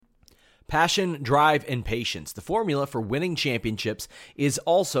Passion, drive, and patience. The formula for winning championships is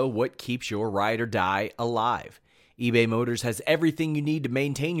also what keeps your ride or die alive. eBay Motors has everything you need to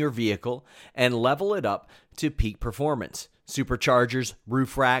maintain your vehicle and level it up to peak performance. Superchargers,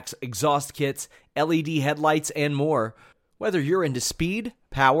 roof racks, exhaust kits, LED headlights, and more. Whether you're into speed,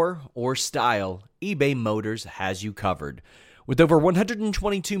 power, or style, eBay Motors has you covered. With over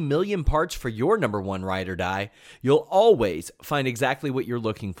 122 million parts for your number one ride or die, you'll always find exactly what you're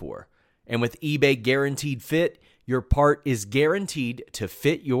looking for. And with eBay Guaranteed Fit, your part is guaranteed to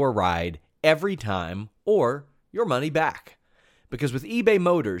fit your ride every time or your money back. Because with eBay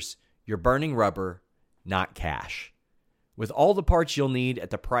Motors, you're burning rubber, not cash. With all the parts you'll need at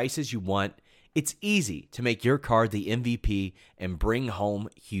the prices you want, it's easy to make your car the MVP and bring home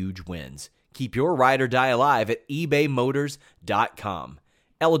huge wins. Keep your ride or die alive at ebaymotors.com.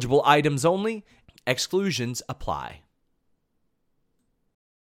 Eligible items only. Exclusions apply.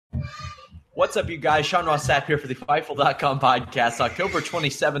 What's up, you guys? Sean Ross Sapp here for the Fightful.com podcast, October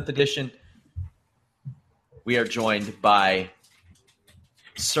 27th edition. We are joined by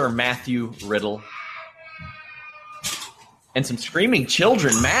Sir Matthew Riddle and some screaming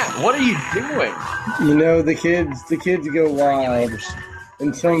children. Matt, what are you doing? You know, the kids go wild.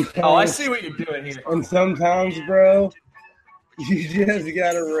 And sometimes, I see what you're doing here. And sometimes, bro, you just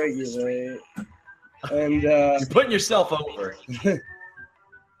gotta regulate. And you're putting yourself over.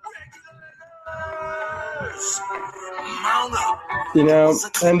 You know,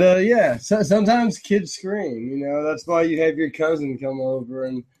 and yeah, so sometimes kids scream. You know, that's why you have your cousin come over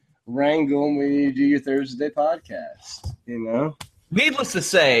and wrangle them when you do your Thursday podcast. You know, needless to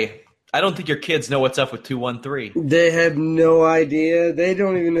say, I don't think your kids know what's up with 213. They have no idea. They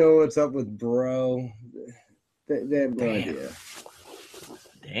don't even know what's up with bro. They have no idea.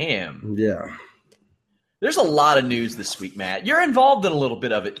 Damn. Yeah. There's a lot of news this week, Matt. You're involved in a little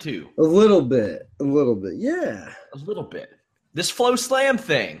bit of it, too. A little bit. Yeah. A little bit. This Flow Slam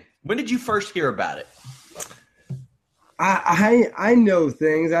thing. When did you first hear about it? I know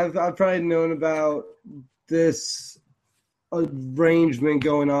things. I've probably known about this arrangement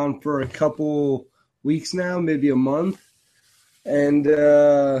going on for a couple weeks now, maybe a month. And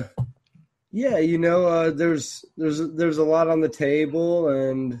yeah, you know, there's a lot on the table,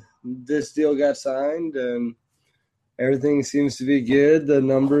 and this deal got signed, and everything seems to be good. The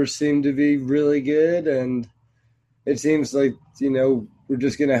numbers seem to be really good, and it seems like, you know, we're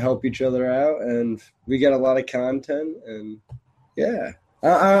just going to help each other out, and we got a lot of content, and yeah.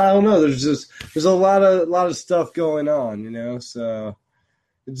 I don't know. There's a lot of stuff going on, you know. So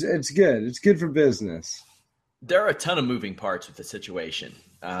it's good. It's good for business. There are a ton of moving parts with the situation.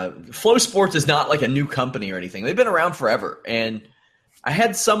 Flow Sports is not like a new company or anything. They've been around forever. And I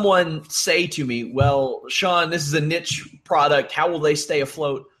had someone say to me, "Well, Sean, this is a niche product. How will they stay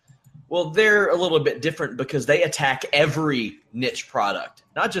afloat?" Well, they're a little bit different because they attack every niche product,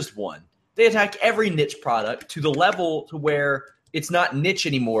 not just one. They attack every niche product to the level to where it's not niche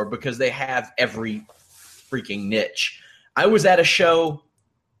anymore because they have every freaking niche. I was at a show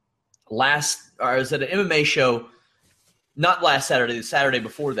I was at an MMA show, not last Saturday, the Saturday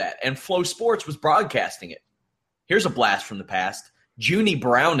before that, and Flow Sports was broadcasting it. Here's a blast from the past. Junie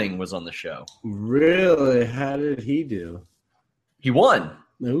Browning was on the show. Really? How did he do? He won.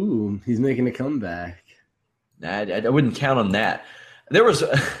 Ooh, he's making a comeback. I wouldn't count on that. There was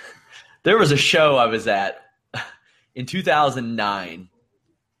a show I was at in 2009.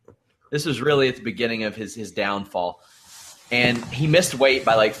 This was really at the beginning of his downfall. And he missed weight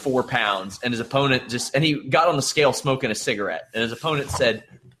by like 4 pounds. And his opponent and he got on the scale smoking a cigarette. And his opponent said,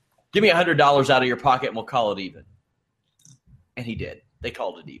 "Give me $100 out of your pocket and we'll call it even." And he did. They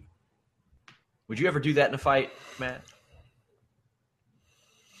called it even. Would you ever do that in a fight, Matt?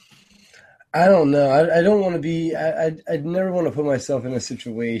 I don't know. I don't want to be – I'd never want to put myself in a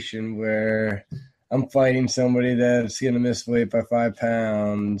situation where I'm fighting somebody that's going to miss weight by 5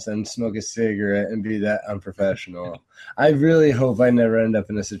 pounds and smoke a cigarette and be that unprofessional. I really hope I never end up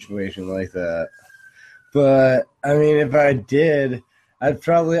in a situation like that. But, I mean, if I did, I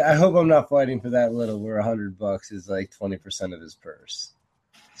hope I'm not fighting for that little where $100 is like 20% of his purse.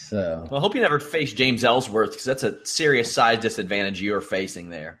 So. Well, I hope you never face James Ellsworth because that's a serious size disadvantage you're facing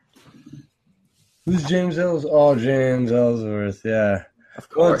there. Who's James Ellsworth? Oh, James Ellsworth, yeah. Of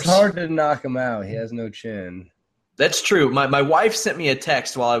course. Well, it's hard to knock him out. He has no chin. That's true. My wife sent me a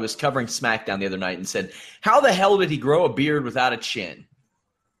text while I was covering SmackDown the other night and said, "How the hell did he grow a beard without a chin?"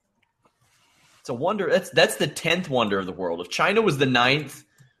 It's a wonder. That's the 10th wonder of the world. If China was the 9th,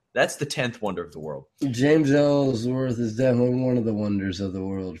 that's the 10th wonder of the world. James Ellsworth is definitely one of the wonders of the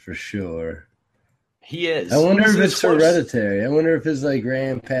world for sure. He is. I wonder if He was it's close. hereditary. I wonder if his like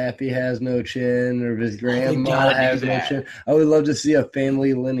grandpappy has no chin or if his grandma gotta do has no that. chin. I would love to see a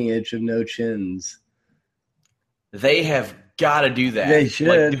family lineage of no chins. They have got to do that. They should.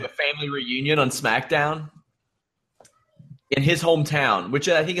 Like do a family reunion on SmackDown in his hometown, which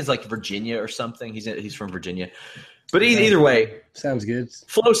I think is like Virginia or something. He's from Virginia. But either way, Sounds good.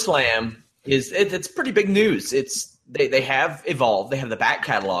 Flow Slam it's pretty big news. They have Evolve. They have the back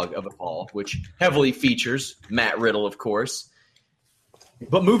catalog of Evolve, which heavily features Matt Riddle, of course.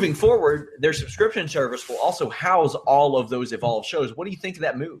 But moving forward, their subscription service will also house all of those Evolve shows. What do you think of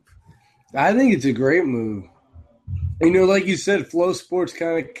that move? I think it's a great move. Like you said, Flow Sports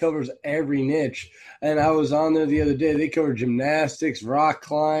kind of covers every niche. And I was on there the other day. They cover gymnastics, rock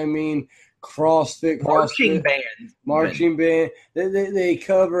climbing, CrossFit, marching band. They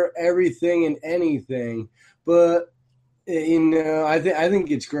cover everything and anything. But I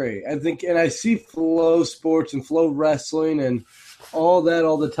think it's great. And I see Flow Sports and Flow Wrestling and all that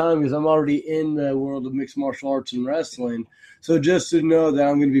all the time because I'm already in the world of mixed martial arts and wrestling. So just to know that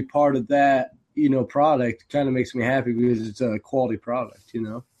I'm going to be part of that, product kind of makes me happy because it's a quality product,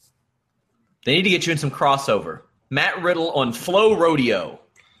 They need to get you in some crossover. Matt Riddle on Flow Rodeo.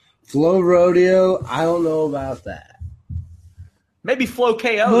 Flow Rodeo, I don't know about that. Maybe Flow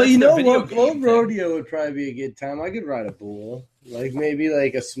KO. Well, you know what? Flow Rodeo would probably be a good time. I could ride a bull. Maybe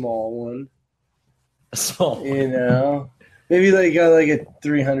a small one. A small one. Maybe like a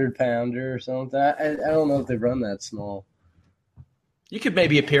 300-pounder or something. I don't know if they run that small. You could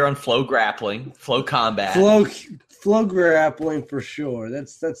maybe appear on Flow Grappling, Flow Combat. Flow Grappling for sure.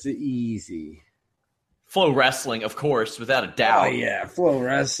 That's the easy. Flow Wrestling, of course, without a doubt. Oh, yeah. Flow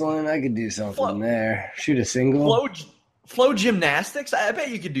Wrestling. I could do something there. Shoot a single. Flow Gymnastics? I bet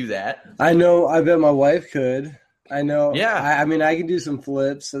you could do that. I know. I bet my wife could. I know. Yeah. I mean, I can do some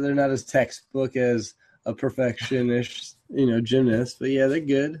flips, so they're not as textbook as a perfectionist, gymnast. But, yeah, they're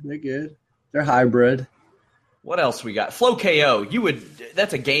good. They're good. They're hybrid. What else we got? Flow KO.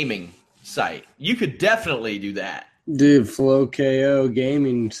 That's a gaming site. You could definitely do that. Dude, Flow KO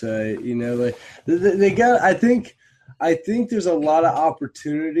gaming site, they got. I think there's a lot of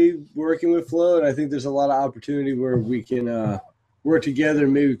opportunity working with Flow, and I think there's a lot of opportunity where we can work together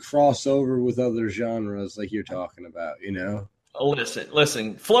and maybe cross over with other genres like you're talking about.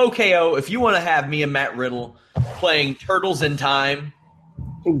 Listen, Flow KO. If you want to have me and Matt Riddle playing Turtles in Time,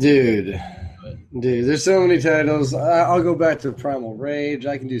 dude, there's so many titles. I'll go back to Primal Rage.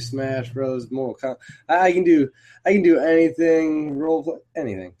 I can do Smash Bros. Mortal Kombat. I can do anything.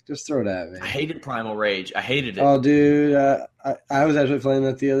 Anything. Just throw it at me. I hated Primal Rage. I hated it. Oh, dude, I was actually playing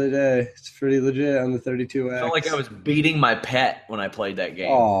that the other day. It's pretty legit on the 32X. I felt like I was beating my pet when I played that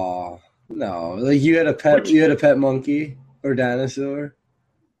game. Oh no! You had a pet. You had a pet monkey or dinosaur.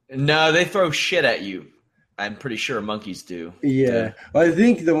 No, they throw shit at you. I'm pretty sure monkeys do. Yeah. Well, I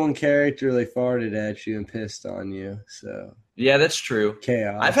think the one character farted at you and pissed on you. So yeah, that's true.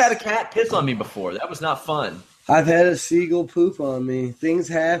 Chaos. I've had a cat piss on me before. That was not fun. I've had a seagull poop on me. Things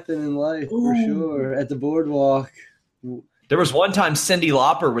happen in life for sure. At the boardwalk. There was one time Cyndi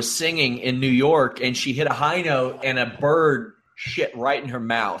Lauper was singing in New York and she hit a high note and a bird shit right in her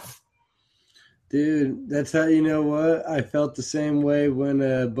mouth. Dude, that's how you know what? I felt the same way when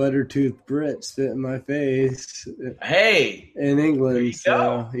Buttertooth Brit spit in my face. Hey! In England. There you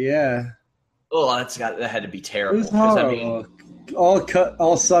go. Yeah. Oh, that had to be terrible. It was horrible.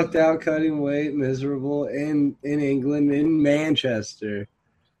 All sucked out, cutting weight, miserable in England, in Manchester.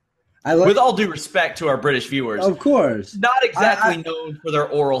 With all due respect to our British viewers, of course, not exactly known for their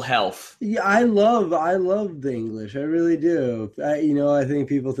oral health. Yeah, I love the English. I really do. I think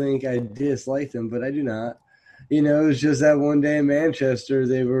people think I dislike them, but I do not. It was just that one day in Manchester,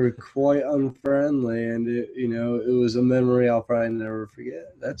 they were quite unfriendly, and it was a memory I'll probably never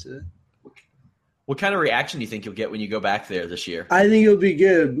forget. That's it. What kind of reaction do you think you'll get when you go back there this year? I think it'll be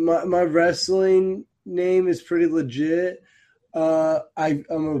good. My wrestling name is pretty legit. I'm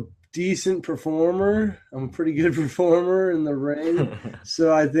a decent performer. I'm a pretty good performer in the ring.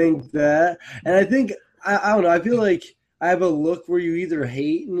 So I think that. And I think, I don't know, I feel like I have a look where you either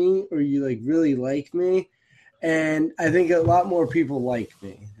hate me or you really like me. And I think a lot more people like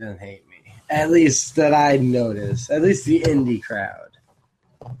me than hate me. At least that I notice. At least the indie crowd.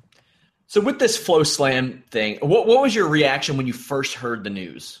 So with this Flow Slam thing, what was your reaction when you first heard the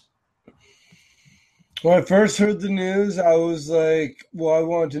news? When I first heard the news, I was like, well, I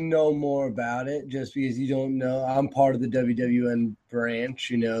wanted to know more about it just because you don't know. I'm part of the WWN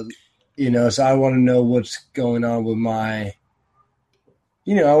branch, so I want to know what's going on with my,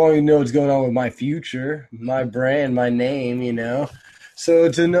 I want to know what's going on with my future, my brand, my name,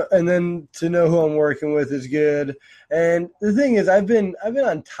 So to know, and then to know who I'm working with is good. And the thing is, I've been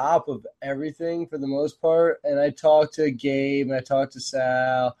on top of everything for the most part. And I talked to Gabe, and I talked to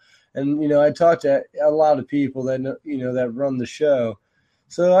Sal, and I talked to a lot of people that that run the show.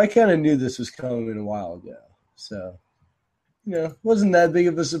 So I kind of knew this was coming a while ago. So wasn't that big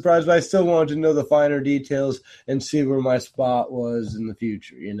of a surprise, but I still wanted to know the finer details and see where my spot was in the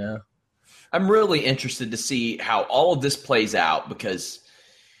future. I'm really interested to see how all of this plays out because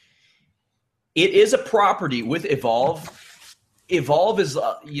it is a property with Evolve. Evolve is,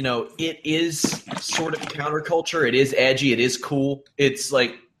 it is sort of counterculture. It is edgy. It is cool. It's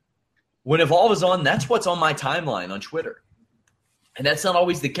like when Evolve is on, that's what's on my timeline on Twitter. And that's not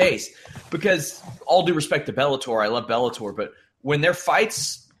always the case because all due respect to Bellator, I love Bellator, but when their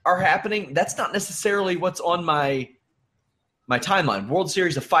fights are happening, that's not necessarily what's on my timeline. World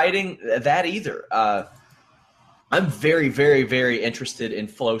Series of Fighting, that either. I'm very, very, very interested in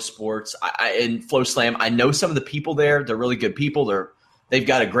Flow Sports, in Flow Slam. I know some of the people there. They're really good people. They've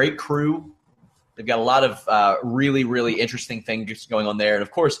got a great crew. They've got a lot of really, really interesting things going on there. And,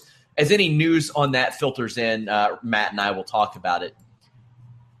 of course, as any news on that filters in, Matt and I will talk about it.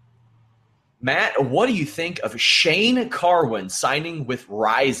 Matt, what do you think of Shane Carwin signing with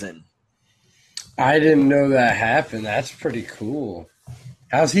Rizin? I didn't know that happened. That's pretty cool.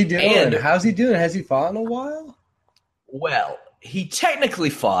 How's he doing? Has he fought in a while? Well, he technically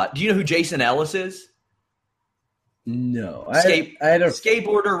fought. Do you know who Jason Ellis is? No. I had a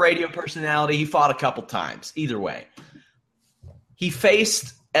skateboarder, radio personality. He fought a couple times. Either way. He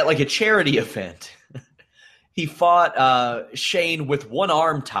faced at like a charity event. He fought Shane with one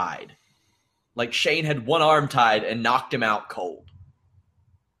arm tied. Like Shane had one arm tied and knocked him out cold.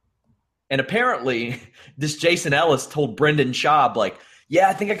 And apparently, this Jason Ellis told Brendan Schaub, like, yeah,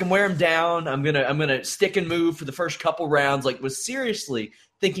 I think I can wear him down. I'm gonna stick and move for the first couple rounds. Like, was seriously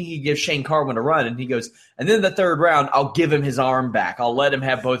thinking he'd give Shane Carwin a run. And he goes, and then the third round, I'll give him his arm back. I'll let him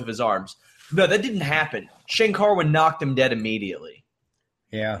have both of his arms. No, that didn't happen. Shane Carwin knocked him dead immediately.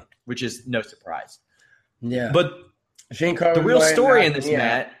 Yeah. Which is no surprise. Yeah. But Shane Carwin, the real story in this,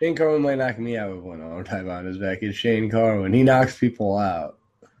 Matt. Shane Carwin might knock me out with one arm tied behind his back. It's Shane Carwin. He knocks people out.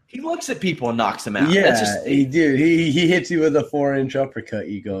 He looks at people and knocks them out. Yeah, he hits you with a 4-inch uppercut.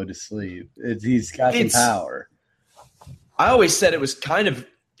 You go to sleep. He's got some power. I always said it was kind of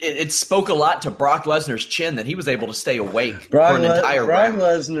it spoke a lot to Brock Lesnar's chin that he was able to stay awake for an entire round. Brock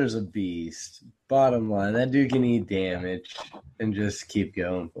Lesnar's a beast. Bottom line, that dude can eat damage and just keep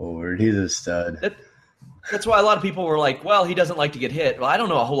going forward. He's a stud. That's why a lot of people were like, "Well, he doesn't like to get hit." Well, I don't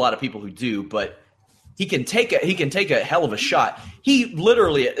know a whole lot of people who do, but he can take a hell of a shot. He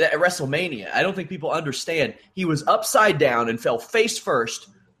literally at WrestleMania, I don't think people understand. He was upside down and fell face first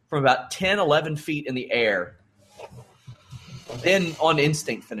from about 10, 11 feet in the air. Then on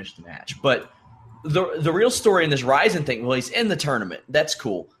instinct finished the match. But the real story in this Rizin thing, well, he's in the tournament. That's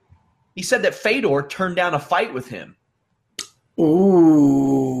cool. He said that Fedor turned down a fight with him. Ooh,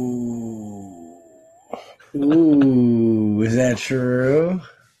 is that true?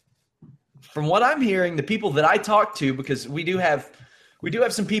 From what I'm hearing, the people that I talk to, because we do have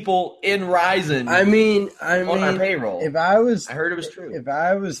some people in Rizin. I mean, on our payroll. I heard it was true. If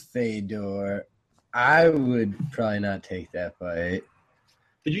I was Fedor, I would probably not take that fight.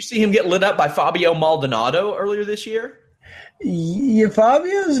 Did you see him get lit up by Fabio Maldonado earlier this year? Yeah,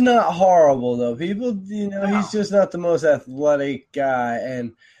 Fabio's not horrible though. People, he's just not the most athletic guy,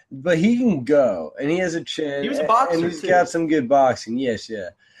 but he can go, and he has a chin. He was a boxer, and he's got some good boxing. Yes, yeah.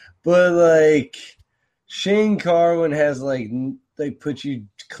 But, Shane Carwin has, put you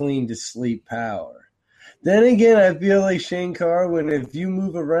clean to sleep power. Then again, I feel like Shane Carwin, if you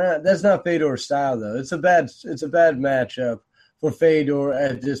move around, that's not Fedor's style, though. It's a bad matchup for Fedor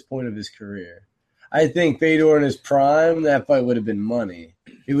at this point of his career. I think Fedor in his prime, that fight would have been money.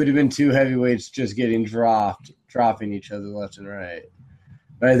 It would have been two heavyweights just getting dropping each other left and right.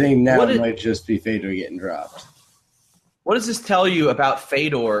 But I think now it might just be Fedor getting dropped. What does this tell you about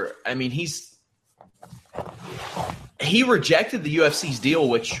Fedor? I mean, he rejected the UFC's deal,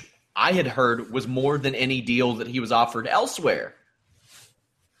 which I had heard was more than any deal that he was offered elsewhere.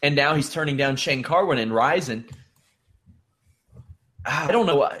 And now he's turning down Shane Carwin and Rizin. I don't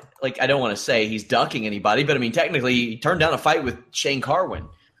know. I don't want to say he's ducking anybody, but I mean, technically, he turned down a fight with Shane Carwin.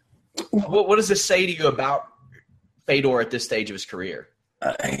 What does this say to you about Fedor at this stage of his career?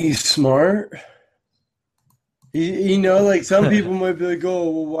 He's smart. Some people might be like, oh,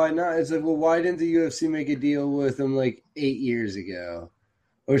 well, why not? It's like, well, why didn't the UFC make a deal with him 8 years ago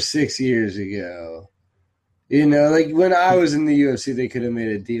or 6 years ago? When I was in the UFC, they could have made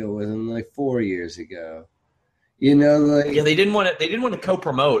a deal with him 4 years ago. You know, like Yeah, they didn't want to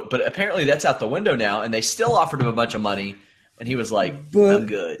co-promote, but apparently that's out the window now, and they still offered him a bunch of money, and he was like, but "I'm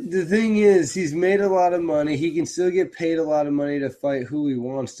good." the thing is, he's made a lot of money. He can still get paid a lot of money to fight who he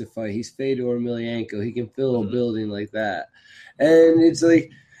wants to fight. He's Fedor Emelianenko. He can fill a building like that, and it's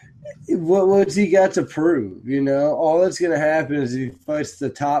like, what's he got to prove? You know, all that's going to happen is if he fights the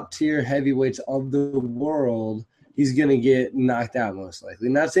top tier heavyweights of the world, he's going to get knocked out most likely.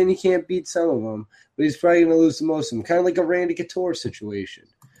 Not saying he can't beat some of them, but he's probably going to lose to most of them. Kind of like a Randy Couture situation.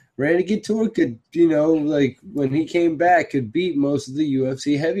 Randy Couture could, you know, like when he came back, could beat most of the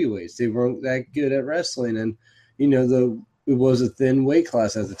UFC heavyweights. They weren't that good at wrestling, and you know, it was a thin weight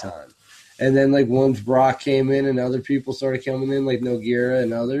class at the time. And then, like, once Brock came in and other people started coming in, like Nogueira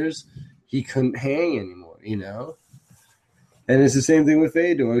and others, he couldn't hang anymore, you know? And it's the same thing with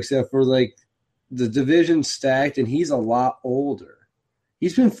Fedor, except for, like, the division's stacked, and he's a lot older.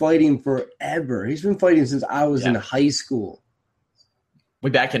 He's been fighting forever. He's been fighting since I was in high school. We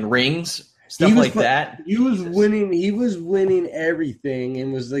back in rings, stuff like that. He was winning everything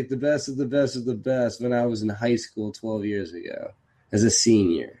and was, like, the best of the best of the best when I was in high school 12 years ago as a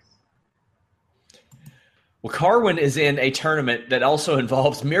senior. Well, Carwin is in a tournament that also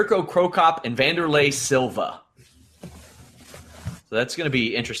involves Mirko Cro Cop and Vanderlei Silva. So that's going to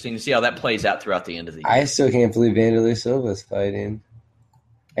be interesting to see how that plays out throughout the end of the year. I still can't believe Vanderlei Silva's fighting.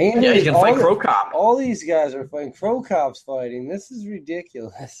 And yeah, he's going to fight Cro Cop. All these guys are fighting. Cro Cop's fighting. This is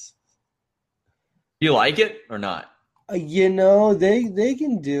ridiculous. You like it or not? You know, they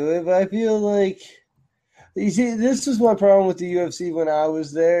can do it, but I feel like – you see, this was my problem with the UFC when I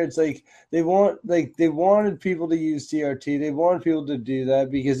was there. It's like they wanted people to use TRT. They wanted people to do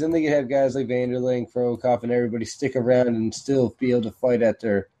that because then they could have guys like Vanderlei and Cro Cop and everybody stick around and still be able to fight at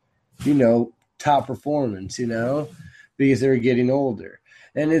their, you know, top performance, you know, because they were getting older.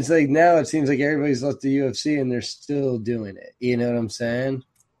 And it's like now it seems like everybody's left the UFC and they're still doing it. You know what I'm saying?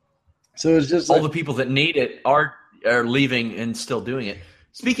 So it's just all the people that need it are leaving and still doing it.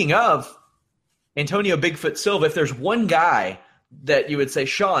 Speaking of Antonio Bigfoot Silva, if there's one guy that you would say,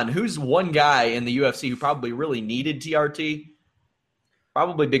 Sean, who's one guy in the UFC who probably really needed TRT?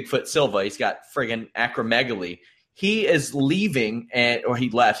 Probably Bigfoot Silva. He's got friggin' acromegaly. He is leaving, or he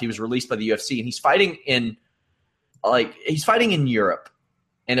left. He was released by the UFC, and he's fighting in Europe,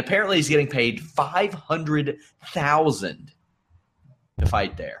 and apparently he's getting paid $500,000 to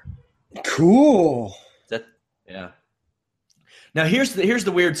fight there. Cool. Yeah. Now, here's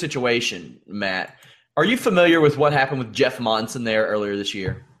the weird situation, Matt. Are you familiar with what happened with Jeff Monson there earlier this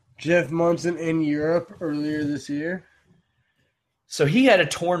year? Jeff Monson in Europe earlier this year? So he had a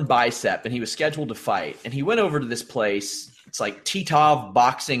torn bicep, and he was scheduled to fight. And he went over to this place. It's like Titov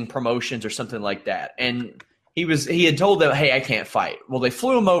Boxing Promotions or something like that. And he had told them, hey, I can't fight. Well, they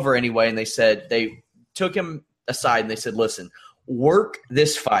flew him over anyway, and they took him aside, and they said, listen, work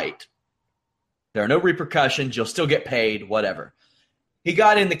this fight. There are no repercussions. You'll still get paid, whatever. He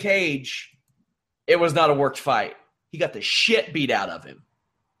got in the cage. It was not a worked fight. He got the shit beat out of him.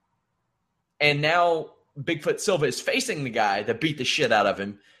 And now Bigfoot Silva is facing the guy that beat the shit out of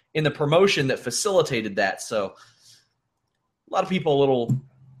him in the promotion that facilitated that. So a lot of people a little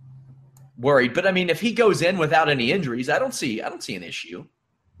worried. But, I mean, if he goes in without any injuries, I don't see an issue.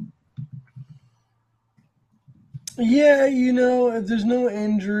 Yeah, you know, if there's no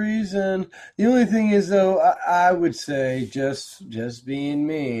injuries, and the only thing is, though, I would say, just being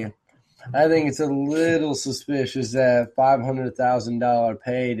me, I think it's a little suspicious that $500,000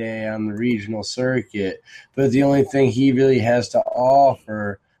 payday on the regional circuit, but the only thing he really has to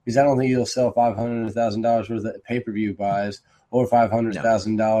offer, because I don't think he'll sell $500,000 worth of pay-per-view buys or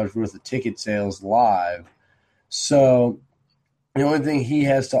 $500,000 worth of ticket sales live. So the only thing he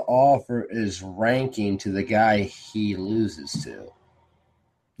has to offer is ranking to the guy he loses to.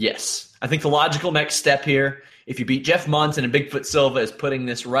 Yes. I think the logical next step here, if you beat Jeff Monson and Bigfoot Silva, is putting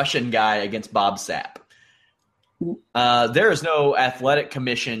this Russian guy against Bob Sapp. There is no athletic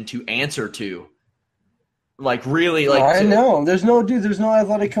commission to answer to. Like, really, like... I know. There's no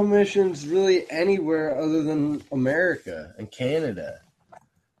athletic commissions really anywhere other than America and Canada.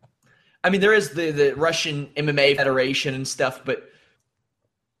 I mean, there is the Russian MMA Federation and stuff, but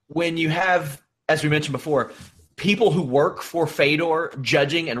when you have, as we mentioned before, people who work for Fedor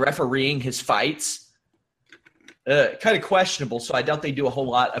judging and refereeing his fights, kind of questionable. So I doubt they do a whole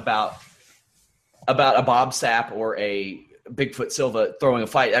lot about a Bob Sapp or a Bigfoot Silva throwing a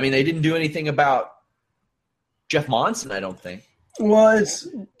fight. I mean, they didn't do anything about Jeff Monson, I don't think. Well,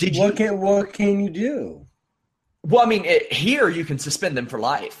 what can you do? Well, I mean, here you can suspend them for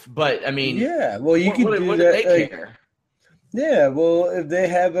life, but I mean, yeah. Well, you can do what that. Do they care? Yeah. Well, if they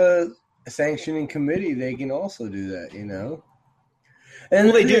have sanctioning committee, they can also do that, you know. And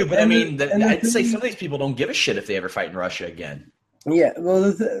well, they do, but I mean, I'd say some of these people don't give a shit if they ever fight in Russia again. Yeah, well,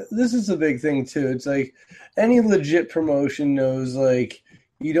 this is a big thing too. It's like any legit promotion knows, like,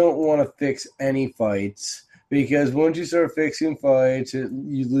 you don't want to fix any fights because once you start fixing fights,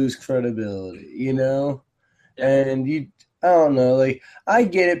 you lose credibility, you know. Yeah. And I don't know, like, I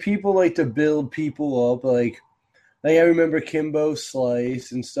get it. People like to build people up, like I remember Kimbo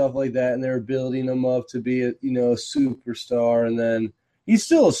Slice and stuff like that, and they were building him up to be a superstar, and then he's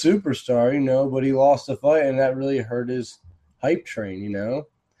still a superstar, you know, but he lost a fight, and that really hurt his hype train, you know.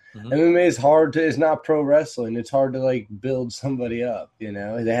 Mm-hmm. MMA is hard to. It's not pro wrestling. It's hard to like build somebody up, you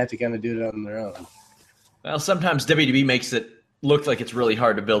know. They have to kind of do it on their own. Well, sometimes WWE makes it look like it's really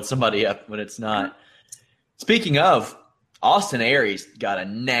hard to build somebody up when it's not. Speaking of, Austin Aries got a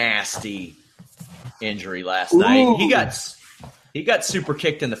nasty injury last night. He got super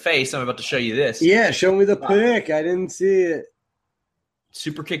kicked in the face. I'm about to show you this. Yeah, show me the pic. I didn't see it.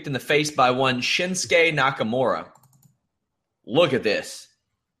 Super kicked in the face by one Shinsuke Nakamura. Look at this.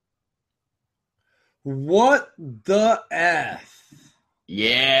 What the F?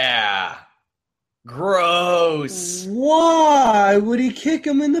 Yeah. Gross. Why would he kick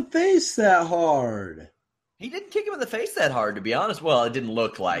him in the face that hard? He didn't kick him in the face that hard, to be honest. Well, it didn't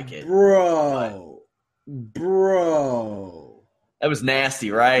look like it. Bro. That was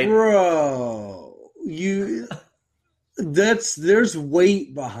nasty, right? Bro. There's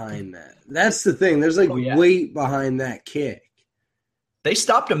weight behind that. That's the thing. There's weight behind that kick. They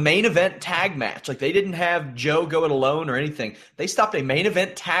stopped a main event tag match. Like, they didn't have Joe go it alone or anything. They stopped a main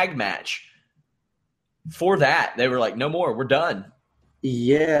event tag match for that. They were like, no more. We're done.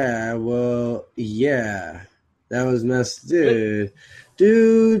 Yeah, well, yeah. That was messed.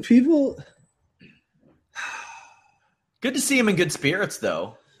 Dude, people. Good to see him in good spirits,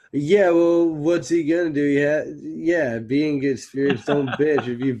 though. Yeah, well, what's he going to do? Yeah, be in good spirits. Don't bitch.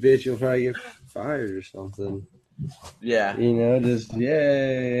 If you bitch, you'll probably get fired or something. Yeah. You know, just,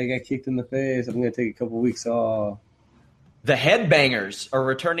 I got kicked in the face. I'm going to take a couple weeks off. The Headbangers are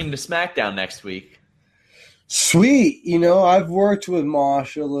returning to SmackDown next week. Sweet. You know, I've worked with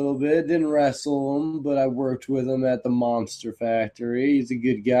Mosh a little bit. Didn't wrestle him, but I worked with him at the Monster Factory. He's a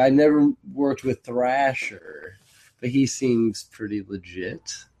good guy. Never worked with Thrasher, but he seems pretty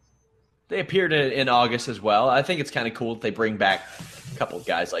legit. They appeared in August as well. I think it's kind of cool that they bring back a couple of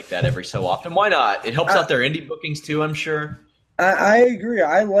guys like that every so often. Why not? It helps out their indie bookings too, I'm sure. I agree.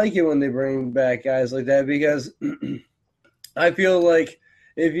 I like it when they bring back guys like that because I feel like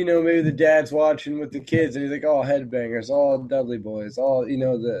if, maybe the dad's watching with the kids and he's like, oh, Headbangers, all Dudley Boys, all,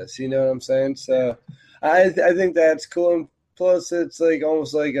 this. You know what I'm saying? So I think that's cool. And plus, it's like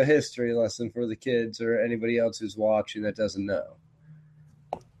almost like a history lesson for the kids or anybody else who's watching that doesn't know.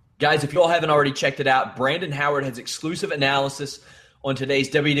 Guys, if you all haven't already checked it out, Brandon Howard has exclusive analysis on today's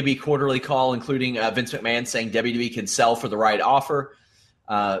WWE quarterly call, including Vince McMahon saying WWE can sell for the right offer.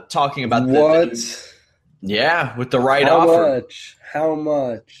 Talking about what? With the right offer. How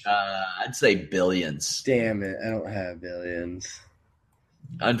much? I'd say billions. Damn it, I don't have billions.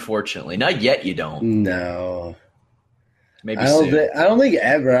 Unfortunately, not yet. You don't. No. Maybe soon. I don't think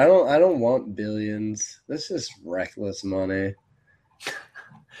ever. I don't want billions. That's just reckless money.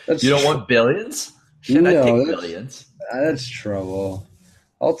 You don't want billions? Should I take billions? That's trouble.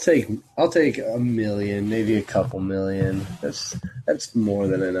 I'll take $1 million, maybe a couple million. That's more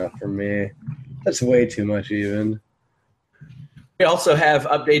than enough for me. That's way too much even. We also have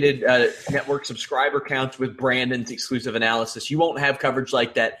updated network subscriber counts with Brandon's exclusive analysis. You won't have coverage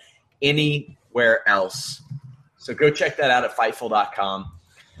like that anywhere else. So go check that out at Fightful.com.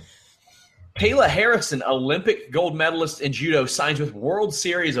 Kayla Harrison, Olympic gold medalist in judo, signs with World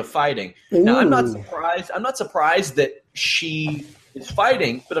Series of Fighting. Now, I'm not surprised that she is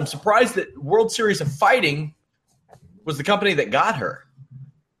fighting, but I'm surprised that World Series of Fighting was the company that got her.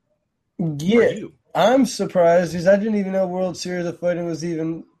 Yeah, I'm surprised because I didn't even know World Series of Fighting was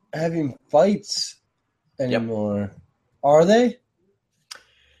even having fights anymore. Yep. Are they?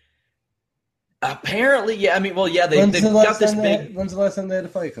 Apparently, yeah. I mean, well, yeah, they've got this big. When's the last time they had a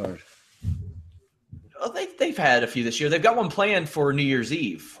fight card? Well, they've had a few this year. They've got one planned for New Year's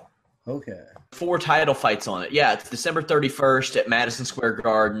Eve. Okay. 4 title fights on it. Yeah, it's December 31st at Madison Square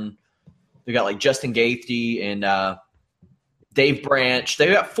Garden. They got like Justin Gaethje and Dave Branch. They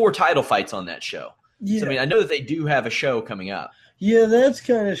got 4 title fights on that show. Yeah. So, I mean, I know that they do have a show coming up. Yeah, that's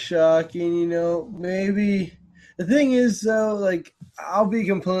kind of shocking. Maybe the thing is though, like, I'll be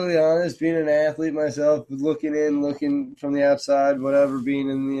completely honest. Being an athlete myself, looking from the outside, whatever, being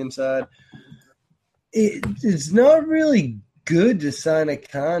in the inside. It's not really good to sign a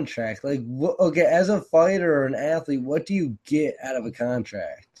contract. Like, okay, as a fighter or an athlete, what do you get out of a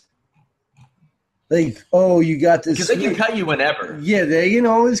contract? Like, oh, you got this. Because they can cut you whenever. Yeah, they can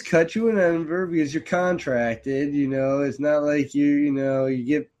always cut you whenever because you're contracted. It's not like you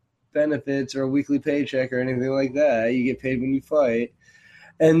get benefits or a weekly paycheck or anything like that. You get paid when you fight.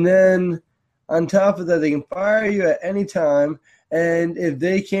 And then on top of that, they can fire you at any time. And if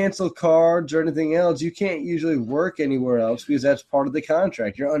they cancel cards or anything else, you can't usually work anywhere else because that's part of the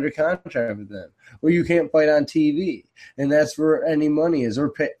contract. You're under contract with them. Or you can't fight on TV. And that's where any money is,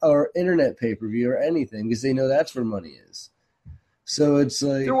 or internet pay-per-view or anything because they know that's where money is. So it's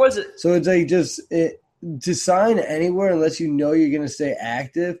like to sign anywhere unless you know you're going to stay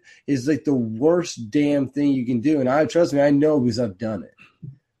active is like the worst damn thing you can do. And trust me, I know because I've done it.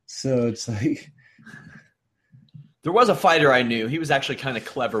 So it's like – there was a fighter I knew. He was actually kind of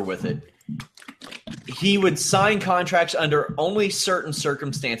clever with it. He would sign contracts under only certain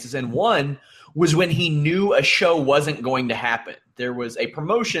circumstances, and one was when he knew a show wasn't going to happen. There was a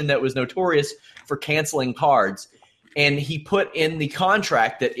promotion that was notorious for canceling cards, and he put in the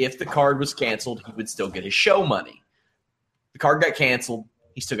contract that if the card was canceled, he would still get his show money. The card got canceled,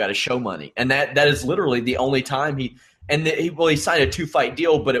 he still got his show money. And that is literally the only time he signed a 2-fight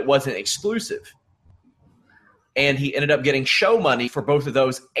deal, but it wasn't exclusive. And he ended up getting show money for both of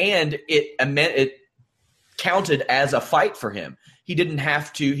those, and it counted as a fight for him. He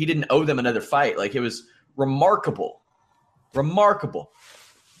didn't owe them another fight. Like, it was remarkable.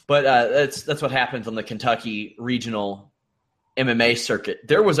 But that's what happens on the Kentucky regional MMA circuit.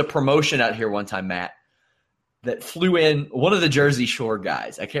 There was a promotion out here one time, Matt, that flew in one of the Jersey Shore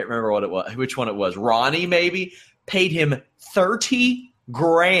guys. I can't remember which one it was. Ronnie maybe paid him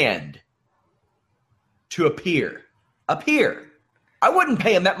 $30,000 to appear. I wouldn't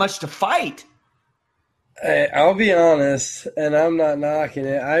pay him that much to fight. I'll be honest, and I'm not knocking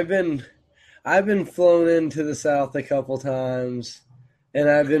it. I've been flown into the South a couple times, and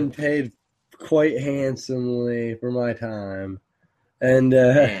I've been paid quite handsomely for my time. And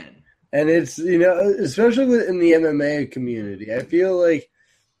it's especially in the MMA community, I feel like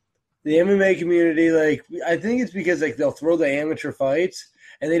the MMA community, like, I think it's because like they'll throw the amateur fights.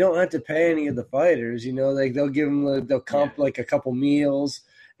 And they don't have to pay any of the fighters, like they'll give them, they'll comp like a couple meals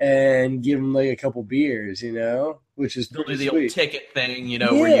and give them like a couple beers, which is they'll do the sweet. Old ticket thing,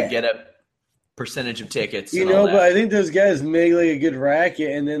 where you get a percentage of tickets. But I think those guys make like a good racket,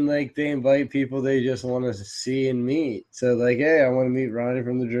 and then like they invite people they just want to see and meet. So like, hey, I want to meet Ronnie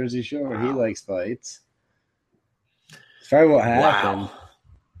from the Jersey Shore. Wow. He likes fights. It's probably what happened,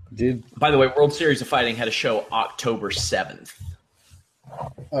 dude. By the way, World Series of Fighting had a show October 7th.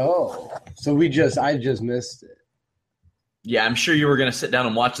 Oh, so I just missed it. Yeah, I'm sure you were going to sit down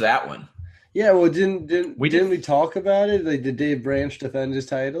and watch that one. Yeah, well, didn't we talk about it? Like, did Dave Branch defend his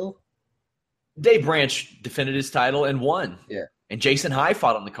title? Dave Branch defended his title and won. Yeah, and Jason High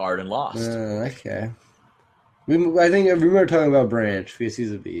fought on the card and lost. Okay. I think I remember talking about Branch because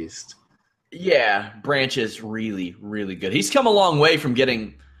he's a beast. Yeah, Branch is really, really good. He's come a long way from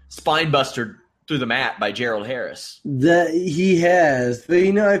getting spine bustered through the mat by Gerald Harris. That he has. But,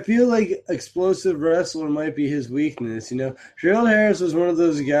 I feel like explosive wrestling might be his weakness, Gerald Harris was one of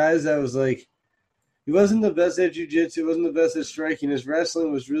those guys that was like, he wasn't the best at jiu-jitsu, wasn't the best at striking. His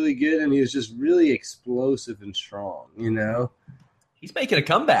wrestling was really good, and he was just really explosive and strong, He's making a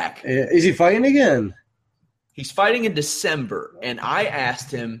comeback. Is he fighting again? He's fighting in December, and I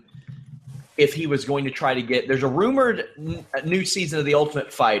asked him if he was going to try to get – there's a rumored new season of The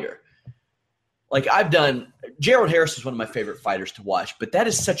Ultimate Fighter. Like, Gerald Harris is one of my favorite fighters to watch, but that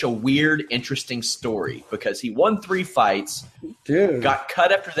is such a weird, interesting story because he won 3 fights, got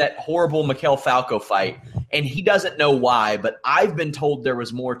cut after that horrible Mikel Falco fight, and he doesn't know why, but I've been told there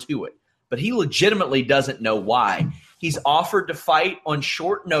was more to it. But he legitimately doesn't know why. He's offered to fight on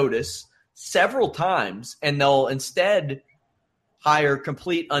short notice several times, and they'll instead hire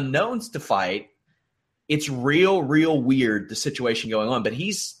complete unknowns to fight. It's real, real weird, the situation going on, but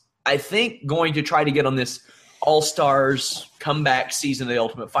he's I think going to try to get on this All-Stars comeback season of The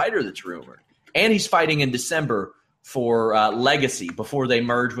Ultimate Fighter that's rumored. And he's fighting in December for Legacy before they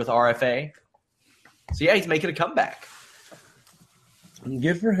merge with RFA. So, yeah, he's making a comeback.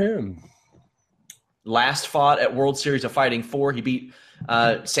 Good for him. Last fought at World Series of Fighting 4. He beat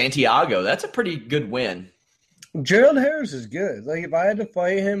Santiago. That's a pretty good win. Gerald Harris is good. Like, if I had to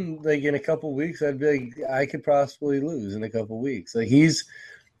fight him, like, in a couple weeks, I'd be like, I could possibly lose in a couple weeks. Like, he's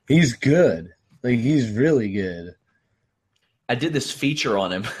good. Like, he's really good. I did this feature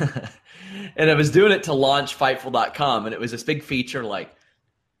on him, and I was doing it to launch Fightful.com, and it was this big feature like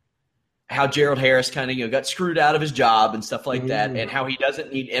how Gerald Harris kind of got screwed out of his job and stuff like that, and how he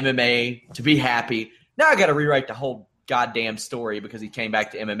doesn't need MMA to be happy. Now I got to rewrite the whole goddamn story because he came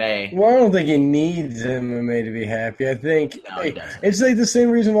back to MMA. Well, I don't think he needs MMA to be happy. I think it's like the same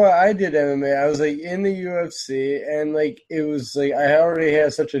reason why I did MMA. I was like in the UFC, and like it was like I already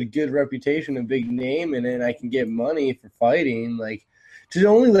had such a good reputation, a big name in it, and I can get money for fighting. Like to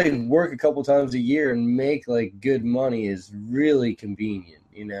only like work a couple times a year and make like good money is really convenient,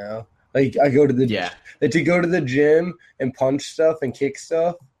 you know? Like I go to to go to the gym and punch stuff and kick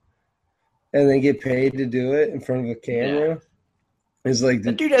stuff and then get paid to do it in front of a camera. Is like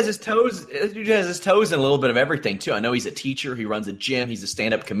that dude has his toes. That dude has his toes in a little bit of everything too. I know he's a teacher. He runs a gym. He's a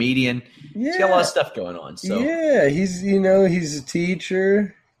stand-up comedian. Yeah. He's got a lot of stuff going on. So yeah, he's a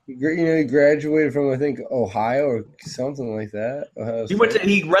teacher. He graduated from I think Ohio or something like that.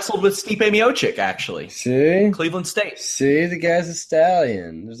 He wrestled with Stipe Miocic actually. See, Cleveland State. See, the guy's a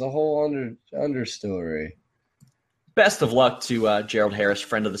stallion. There's a whole understory. Best of luck to Gerald Harris,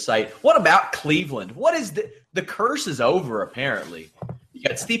 friend of the site. What about Cleveland? What is the curse is over, apparently. You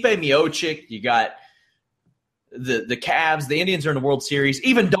got Stipe Miocic. You got the Cavs. The Indians are in the World Series.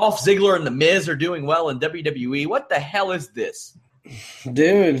 Even Dolph Ziggler and The Miz are doing well in WWE. What the hell is this?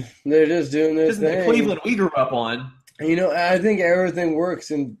 Dude, they're just doing this thing. The Cleveland we grew up on. I think everything works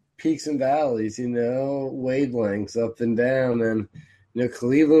in peaks and valleys, wavelengths up and down. And,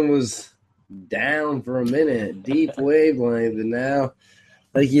 Cleveland was down for a minute, deep wavelength, and now,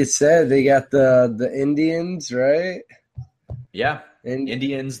 like you said, they got the Indians, right? Yeah,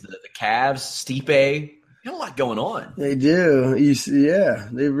 Indians, the Cavs, Stipe. They got a lot going on. They do.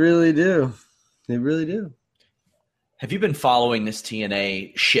 They really do. They really do. Have you been following this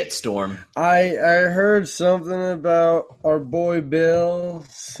TNA shitstorm? I heard something about our boy Bill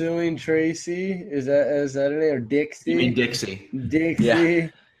suing Tracy. Is that a name or Dixie? You mean Dixie? Dixie. Yeah.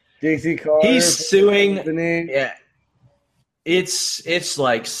 Dixie Carter. He's suing. Yeah, it's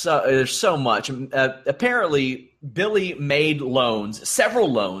like there's so much. Apparently, Billy made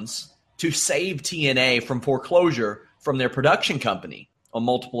several loans, to save TNA from foreclosure from their production company on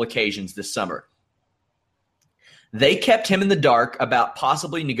multiple occasions this summer. They kept him in the dark about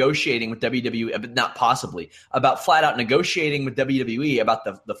possibly negotiating with WWE, not possibly, about flat out negotiating with WWE about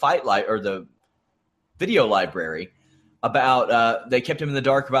the fight or the video library. They kept him in the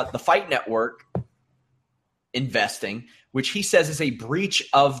dark about the Fight Network investing, which he says is a breach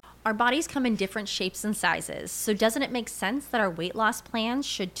of. Our bodies come in different shapes and sizes, so doesn't it make sense that our weight loss plans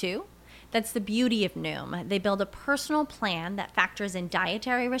should too? That's the beauty of Noom. They build a personal plan that factors in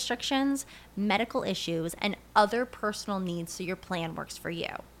dietary restrictions, medical issues, and other personal needs so your plan works for you.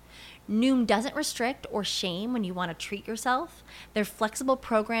 Noom doesn't restrict or shame when you want to treat yourself. Their flexible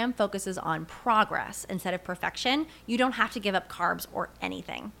program focuses on progress instead of perfection. You don't have to give up carbs or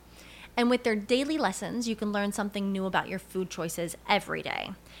anything. And with their daily lessons, you can learn something new about your food choices every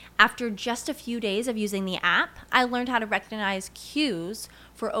day. After just a few days of using the app, I learned how to recognize cues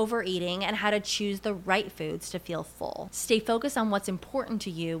for overeating and how to choose the right foods to feel full. Stay focused on what's important to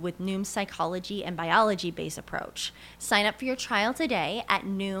you with Noom's psychology and biology-based approach. Sign up for your trial today at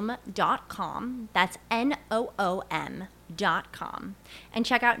Noom.com. That's Noom.com. And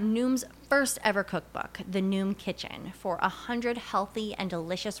check out Noom's first ever cookbook, The Noom Kitchen, for 100 healthy and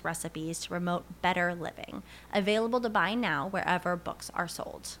delicious recipes to promote better living. Available to buy now wherever books are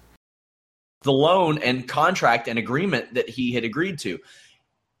sold. The loan and contract and agreement that he had agreed to.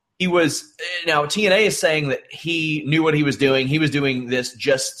 Now TNA is saying that he knew what he was doing. He was doing this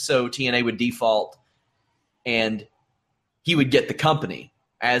just so TNA would default and he would get the company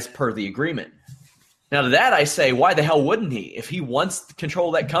as per the agreement. Now to that I say, why the hell wouldn't he? If he wants to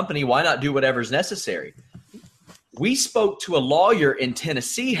control that company, why not do whatever's necessary? We spoke to a lawyer in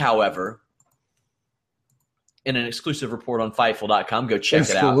Tennessee, however, in an exclusive report on Fightful.com. Go check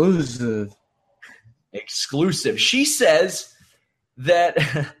it out. Exclusive. She says that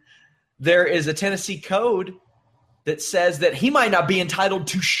there is a Tennessee code that says that he might not be entitled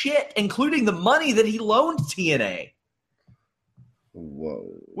to shit, including the money that he loaned TNA. Whoa.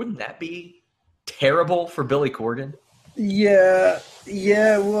 Wouldn't that be terrible for Billy Corgan? Yeah,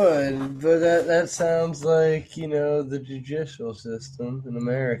 it would. But that sounds like, the judicial system in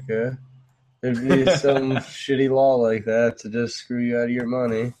America. There'd be some shitty law like that to just screw you out of your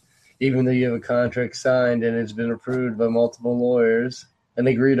money, even though you have a contract signed and it's been approved by multiple lawyers and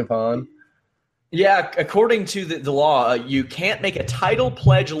agreed upon. Yeah, according to the law, you can't make a title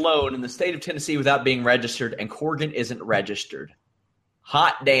pledge loan in the state of Tennessee without being registered, and Corgan isn't registered.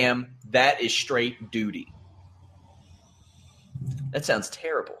 Hot damn, that is straight duty. That sounds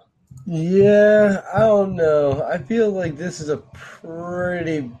terrible. Yeah, I don't know. I feel like this is a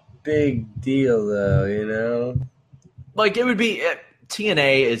pretty big deal, though, you know? Like, it would be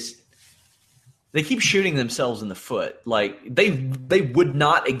TNA is they keep shooting themselves in the foot. Like, they would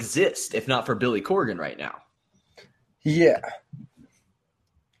not exist if not for Billy Corgan right now. Yeah.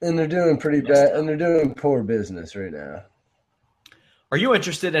 And they're doing pretty bad, and they're doing poor business right now. Are you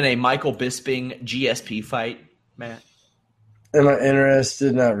interested in a Michael Bisping GSP fight, Matt? Am I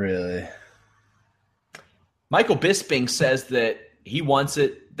interested? Not really. Michael Bisping says that he wants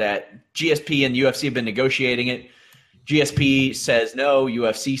it, that GSP and UFC have been negotiating it. GSP says no,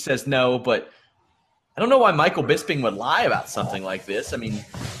 UFC says no, but I don't know why Michael Bisping would lie about something like this. I mean,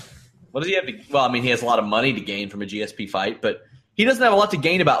 what does he have to – well, I mean, he has a lot of money to gain from a GSP fight, but he doesn't have a lot to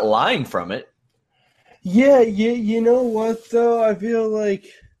gain about lying from it. Yeah, you know what, though? I feel like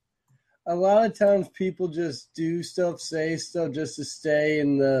a lot of times people just do stuff, say stuff just to stay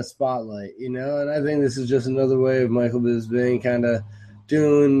in the spotlight, you know? And I think this is just another way of Michael Bisping kind of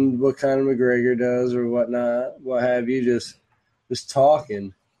doing what Conor McGregor does or whatnot, what have you, just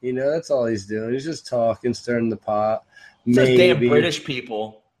talking. You know, that's all he's doing. He's just talking, stirring the pot. Those damn British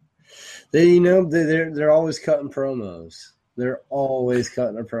people. They're always cutting promos. They're always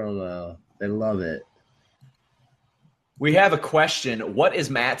cutting a promo. They love it. We have a question. What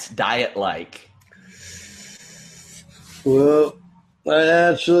is Matt's diet like? Well, I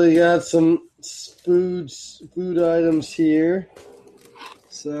actually got some food items here.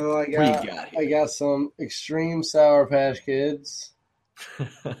 So I got some Extreme Sour Patch Kids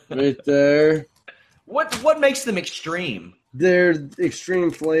right there. What makes them extreme? They're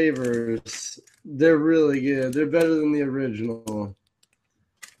extreme flavors. They're really good. They're better than the original.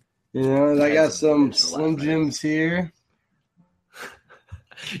 You know, I got some Slim Jims here.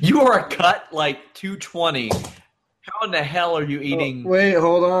 You are cut like 220. How in the hell are you eating? Oh, wait,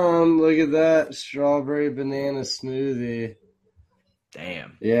 hold on. Look at that strawberry banana smoothie.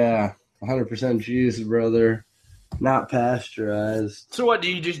 Damn. Yeah, 100% juice, brother. Not pasteurized. So what,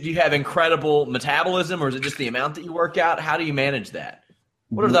 do you have incredible metabolism, or is it just the amount that you work out? How do you manage that?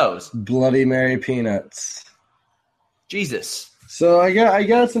 What are those? Bloody Mary peanuts. Jesus. So I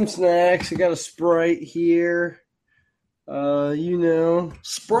got some snacks. I got a Sprite here. You know.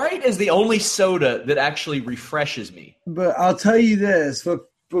 Sprite is the only soda that actually refreshes me. But I'll tell you this, what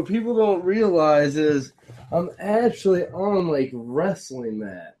people don't realize is I'm actually on, like, wrestling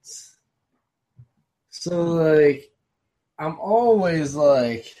mats. So, like, I'm always,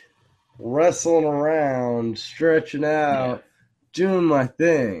 like, wrestling around, stretching out, doing my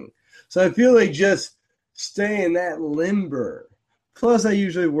thing. So I feel like just staying that limber. Plus, I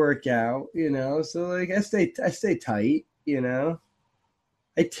usually work out, you know. So, like, I stay tight, you know.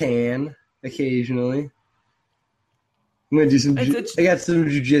 I tan occasionally. I'm going to do some – I got some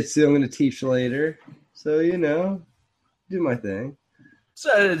jiu-jitsu I'm going to teach later. So, you know, do my thing. So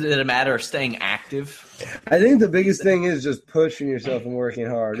is it a matter of staying active? I think the biggest thing is just pushing yourself and working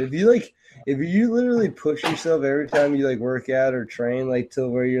hard. If you literally push yourself every time you, like, work out or train, like, till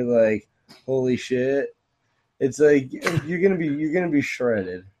where you're like, holy shit, it's like you're gonna be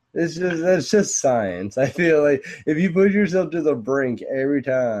shredded. That's just science. I feel like if you push yourself to the brink every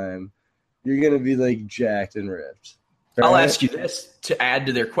time, you're gonna be, like, jacked and ripped. Right? I'll ask you this to add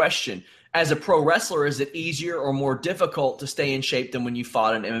to their question. As a pro wrestler, is it easier or more difficult to stay in shape than when you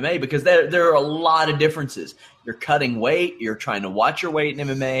fought in MMA? Because there are a lot of differences. You're cutting weight. You're trying to watch your weight in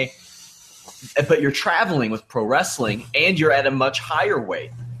MMA. But you're traveling with pro wrestling, and you're at a much higher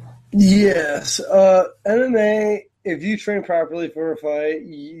weight. Yes. MMA, if you train properly for a fight,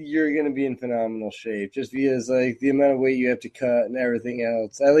 you're going to be in phenomenal shape. Just because, like, the amount of weight you have to cut and everything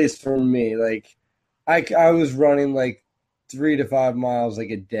else. At least for me. Like, I was running, like, 3 to 5 miles like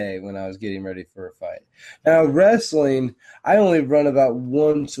a day when I was getting ready for a fight. Now, wrestling, I only run about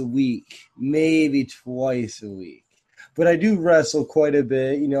once a week, maybe twice a week. But I do wrestle quite a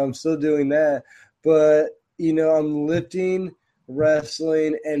bit. You know, I'm still doing that. But, you know, I'm lifting,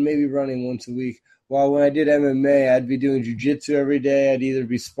 wrestling, and maybe running once a week. While when I did MMA, I'd be doing jiu-jitsu every day. I'd either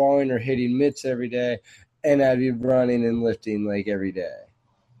be sparring or hitting mitts every day. And I'd be running and lifting, like, every day.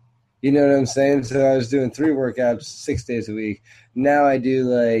 You know what I'm saying? So I was doing 3 workouts 6 days a week. Now I do,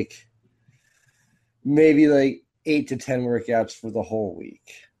 like, maybe, like, 8 to 10 workouts for the whole week.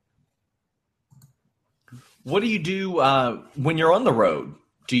 What do you do when you're on the road?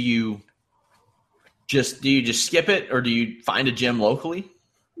 Do you just skip it, or do you find a gym locally?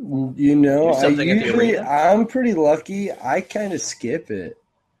 You know, I'm pretty lucky. I kind of skip it.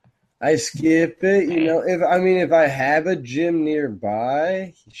 I skip it, you know. If I have a gym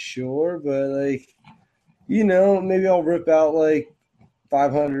nearby, sure, but, like, you know, maybe I'll rip out, like,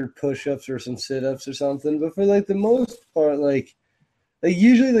 500 push-ups or some sit-ups or something. But for, like, the most part, like, like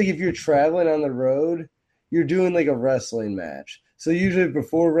usually like if you're traveling on the road, you're doing like a wrestling match. So usually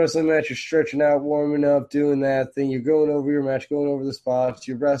before a wrestling match, you're stretching out, warming up, doing that thing. You're going over your match, going over the spots.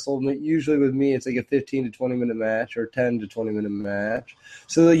 You wrestle. Usually with me, it's like a 15 to 20-minute match or 10 to 20-minute match.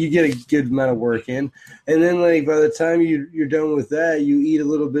 So like, you get a good amount of work in. And then like by the time you're done with that, you eat a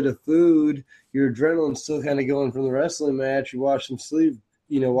little bit of food. Your adrenaline's still kind of going from the wrestling match. You watch some sleep,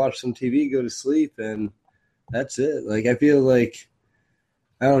 watch some TV, go to sleep, and that's it. Like I feel like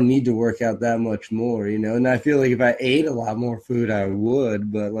I don't need to work out that much more, and I feel like if I ate a lot more food, I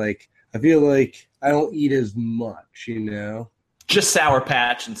would, but like, I feel like I don't eat as much, Just Sour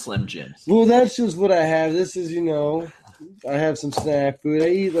Patch and Slim Jims. Well, that's just what I have. This is, I have some snack food. I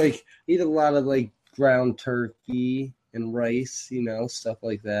eat a lot of like ground turkey and rice, stuff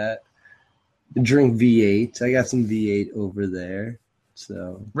like that. Drink V8. I got some V8 over there.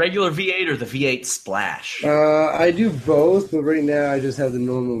 So regular V8 or the V8 Splash? I do both, but right now I just have the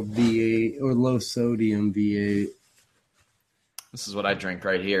normal V8 or low sodium V8. This is what I drink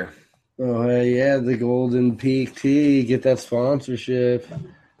right here. Oh, hey, yeah, the Golden Peak tea. Get that sponsorship.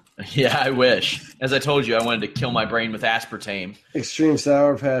 Yeah, I wish. As I told you, I wanted to kill my brain with aspartame. Extreme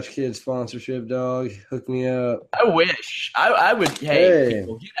Sour Patch Kids sponsorship, dog. Hook me up. I wish. I would. Hey,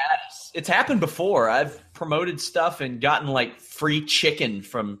 people, get at us. It's happened before. I've promoted stuff and gotten like free chicken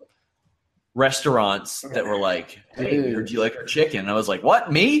from restaurants that were like, hey, we heard you like our chicken. And I was like,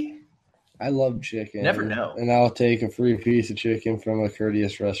 what, me? I love chicken. Never know. And I'll take a free piece of chicken from a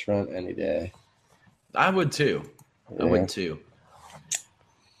courteous restaurant any day. I would too. Yeah. I would too.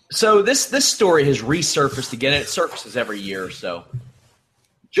 So this story has resurfaced again. It surfaces every year or so.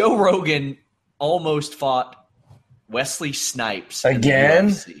 Joe Rogan almost fought Wesley Snipes again. In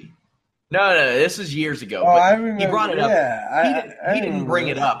the UFC. No, this was years ago. Oh, but I remember. He brought it up. Yeah, he didn't bring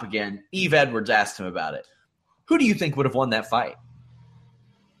it up again. Eve Edwards asked him about it. Who do you think would have won that fight?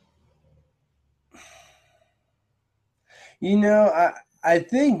 I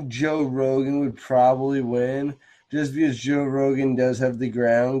think Joe Rogan would probably win just because Joe Rogan does have the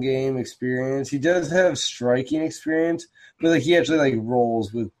ground game experience. He does have striking experience, but like he actually like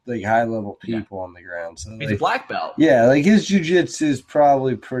rolls with like high level people on the ground. So he's a black belt. Yeah, like his jiu-jitsu is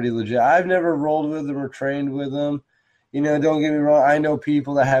probably pretty legit. I've never rolled with him or trained with him. Don't get me wrong. I know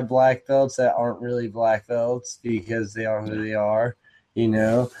people that have black belts that aren't really black belts because they are who they are,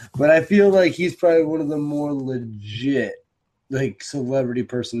 But I feel like he's probably one of the more legit like celebrity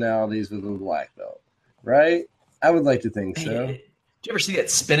personalities with a black belt, right? I would like to think so. Did you ever see that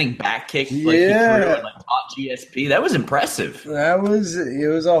spinning back kick? Yeah. Like he threw on like top GSP. That was impressive. It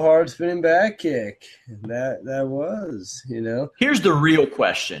was a hard spinning back kick. That was, Here's the real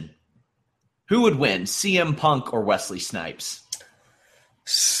question. Who would win, CM Punk or Wesley Snipes?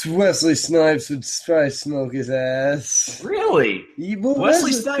 Wesley Snipes would probably smoke his ass. Really?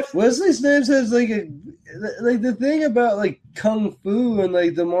 Wesley Snipes has the thing about like kung fu and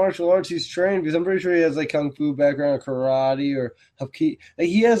like the martial arts he's trained, because I'm pretty sure he has like kung fu background, karate or hapki. Like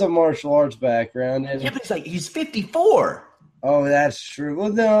he has a martial arts background. And, yeah, but he's 54. Oh, that's true.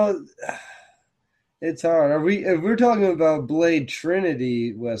 Well, no, it's hard. If we're talking about Blade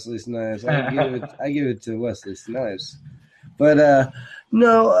Trinity, Wesley Snipes, I give it to Wesley Snipes. But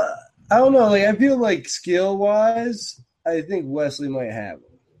no, I don't know. Like I feel like skill wise, I think Wesley might have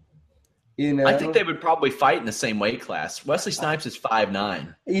him. I think they would probably fight in the same weight class. Wesley Snipes is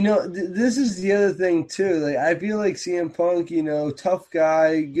 5'9". This is the other thing too. Like I feel like CM Punk, tough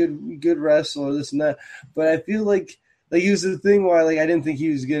guy, good wrestler, this and that. But I feel like here's the thing why like I didn't think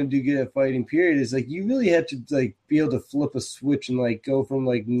he was gonna do good at fighting. Period. Is like you really have to like be able to flip a switch and like go from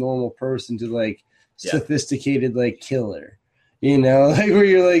like normal person to like sophisticated like killer. Like where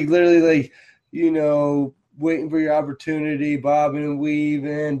you're like literally like, waiting for your opportunity, bobbing and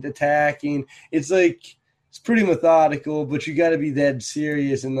weaving, attacking. It's like, it's pretty methodical, but you got to be dead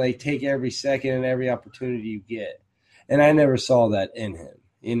serious and like take every second and every opportunity you get. And I never saw that in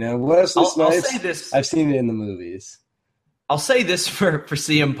him. Wesley Snipes, I'll say this. I've seen it in the movies. I'll say this for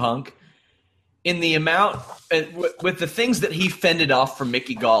CM Punk. In the amount, with the things that he fended off from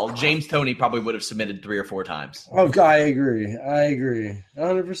Mickey Gall, James Toney probably would have submitted 3 or 4 times. Oh, I agree.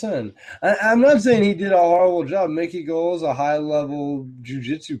 100%. I'm not saying he did a horrible job. Mickey Gall is a high-level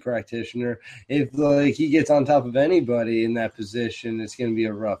jiu-jitsu practitioner. If like he gets on top of anybody in that position, it's going to be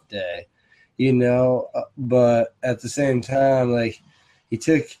a rough day, But at the same time, like he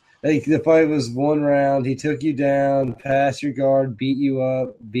took. Like the fight was 1 round. He took you down, passed your guard, beat you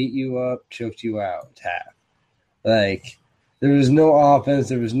up, choked you out, tap. Like there was no offense,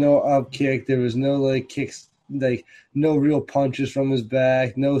 there was no up kick, there was no like kicks, like no real punches from his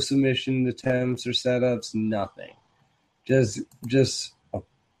back, no submission attempts or setups, nothing. Just just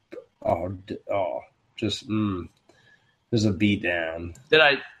there's a beat down.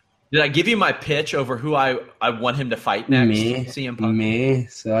 Did I give you my pitch over who I want him to fight next? CM Punk? Me,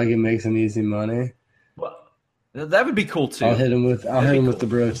 so I can make some easy money. Well, that would be cool too. I'll hit him with the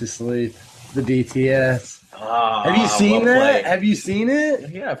bro to sleep, the DTS. Oh, Have you seen that? played. Have you seen it?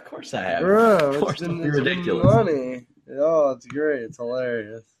 Yeah, of course I have. Bro, of course, it's been ridiculous. money. Oh, it's great. It's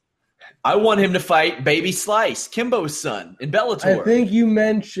hilarious. I want him to fight Baby Slice, Kimbo's son, in Bellator. I think you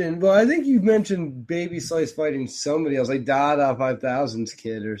mentioned Baby Slice fighting somebody else, like Dada 5000's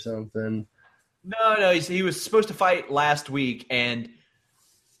kid or something. No, he was supposed to fight last week, and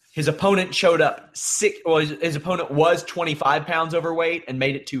his opponent showed up his opponent was 25 pounds overweight and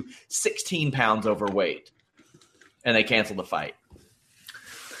made it to 16 pounds overweight, and they canceled the fight.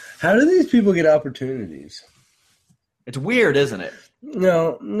 How do these people get opportunities? It's weird, isn't it?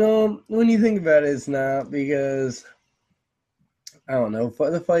 No. When you think about it, it's not, because I don't know.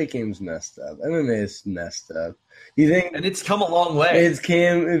 The fight game's messed up. MMA is messed up. You think? And it's come a long way.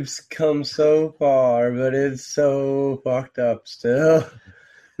 It's come so far, but it's so fucked up still.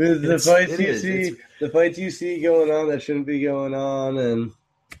 The fights you see going on that shouldn't be going on, and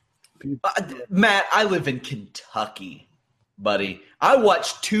Matt, I live in Kentucky, buddy. I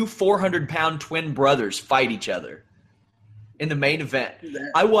watched two 400-pound twin brothers fight each other in the main event.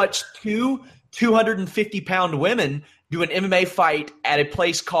 I watched two 250-pound women do an MMA fight at a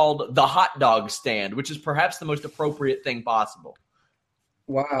place called the Hot Dog Stand, which is perhaps the most appropriate thing possible.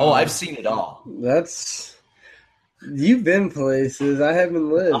 Wow. Oh, I've seen it all. You've been places I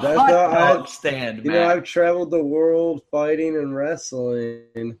haven't lived. Hot Dog Stand, man. I've traveled the world fighting and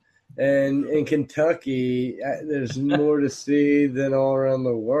wrestling, and in Kentucky, there's more to see than all around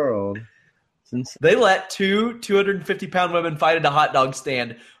the world. They let two 250-pound women fight at a hot dog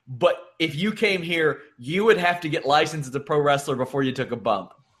stand, but if you came here, you would have to get licensed as a pro wrestler before you took a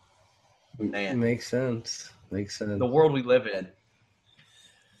bump. Man. Makes sense. The world we live in.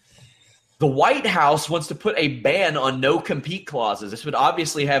 The White House wants to put a ban on no-compete clauses. This would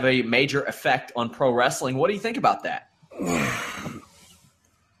obviously have a major effect on pro wrestling. What do you think about that?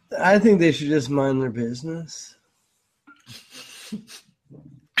 I think they should just mind their business.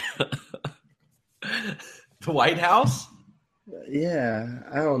 The White House? Yeah,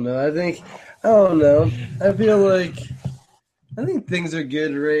 I don't know. I think things are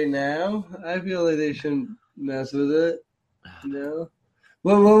good right now. I feel like they shouldn't mess with it.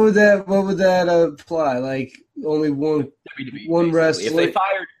 What would that apply? Like only one wrestler.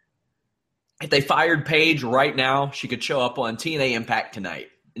 If they fired Paige right now, she could show up on TNA Impact tonight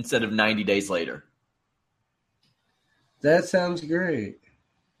instead of 90 days later. That sounds great.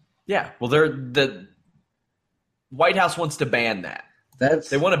 Yeah, well, the White House wants to ban that.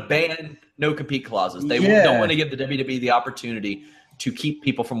 They want to ban no-compete clauses. They don't want to give the WWE the opportunity to keep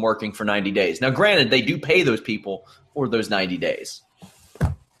people from working for 90 days. Now, granted, they do pay those people for those 90 days.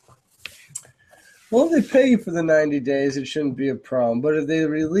 Well, if they pay you for the 90 days, it shouldn't be a problem. But if they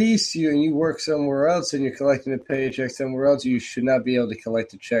release you and you work somewhere else and you're collecting a paycheck somewhere else, you should not be able to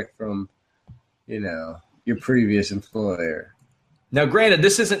collect a check from, your previous employer. Now, granted,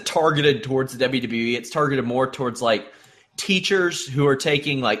 this isn't targeted towards the WWE. It's targeted more towards, teachers who are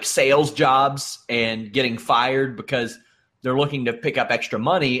taking, sales jobs and getting fired because they're looking to pick up extra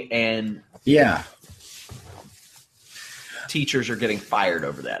money, and teachers are getting fired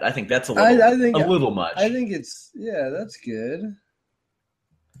over that. I think that's a little much. I think that's good.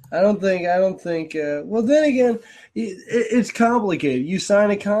 I don't think. Well, then again, it's complicated. You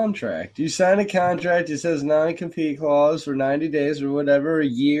sign a contract. It says non-compete clause for 90 days or whatever, a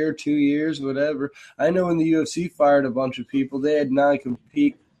year, 2 years, whatever. I know when the UFC fired a bunch of people, they had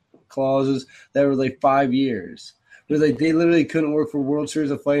non-compete clauses that were 5 years. Where they literally couldn't work for World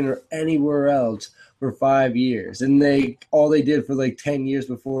Series of Fighting or anywhere else for 5 years, and all they did for 10 years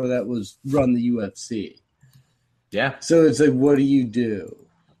before that was run the UFC. Yeah. So it's what do you do?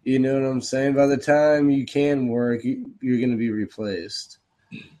 You know what I'm saying? By the time you can work, you're going to be replaced.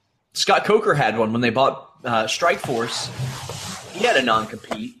 Scott Coker had one when they bought Strikeforce. He had a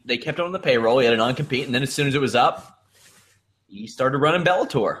non-compete. They kept him on the payroll. He had a non-compete, and then as soon as it was up, he started running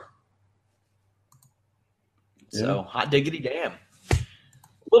Bellator. So, hot diggity damn. A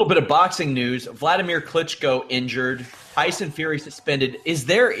little bit of boxing news. Vladimir Klitschko injured. Tyson Fury suspended. Is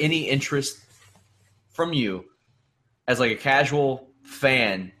there any interest from you as a casual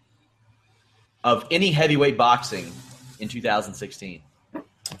fan of any heavyweight boxing in 2016?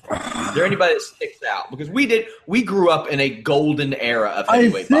 Is there anybody that sticks out? Because we grew up in a golden era of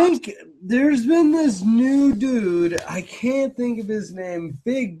heavyweight boxing. I think there's been this new dude. I can't think of his name.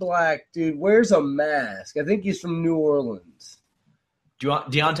 Big black dude wears a mask. I think he's from New Orleans.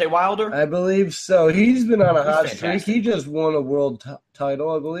 Deontay Wilder? I believe so. He's been on a hot fantastic. streak. He just won a world title,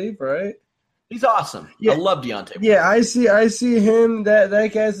 I believe, right? He's awesome. Yeah. I love Deontay Wilder. Yeah, I see him.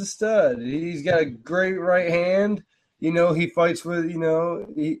 That guy's a stud. He's got a great right hand. You know, he fights with, you know,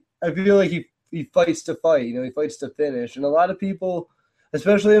 I feel like he fights to fight. You know, he fights to finish. And a lot of people,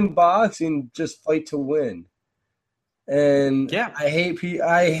 especially in boxing, just fight to win. And yeah. I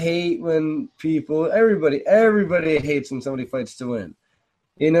hate when people, everybody hates when somebody fights to win.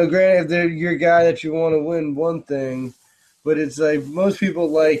 You know, granted, if they're your guy that you want to win one thing, but it's like most people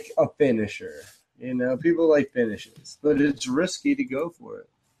like a finisher. You know, people like finishes, but it's risky to go for it.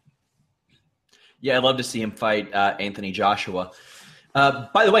 Yeah, I'd love to see him fight Anthony Joshua.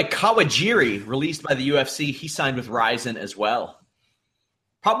 By the way, Kawajiri, released by the UFC, he signed with Rizin as well.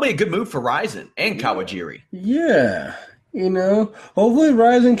 Probably a good move for Rizin and Kawajiri. Yeah. You know, hopefully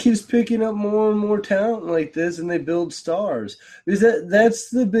Rizin keeps picking up more and more talent like this and they build stars. Because that's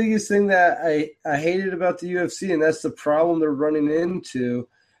the biggest thing that I hated about the UFC, and that's the problem they're running into.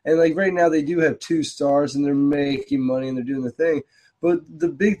 And, like, right now they do have 2 stars and they're making money and they're doing the thing. But the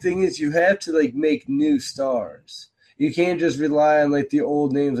big thing is you have to, like, make new stars. You can't just rely on, like, the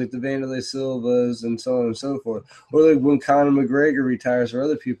old names like the Vanderlei Silvas and so on and so forth. Or, like, when Conor McGregor retires or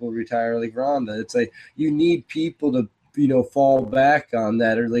other people retire, like Ronda, it's like you need people to, you know, fall back on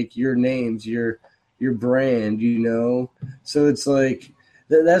that, or like your names, your brand, you know. So it's like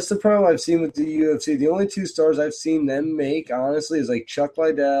that's the problem I've seen with the UFC. The only 2 stars I've seen them make, honestly, is like Chuck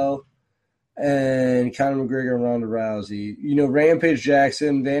Liddell and Conor McGregor and Ronda Rousey. You know, Rampage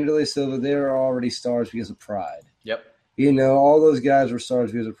Jackson, Vanderlei Silva, they're already stars because of pride. Yep. You know, all those guys were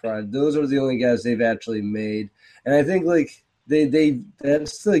stars because of pride. Those are the only guys they've actually made. And I think, like,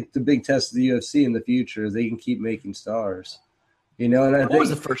 that's like the big test of the UFC in the future. They can keep making stars, you know. And what was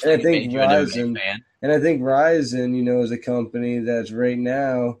the first thing that made you an MMA fan? And I think Rizin, you know, is a company that's right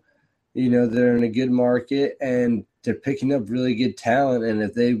now, you know, they're in a good market and they're picking up really good talent. And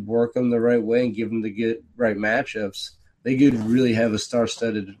if they work them the right way and give them the good right matchups, they could really have a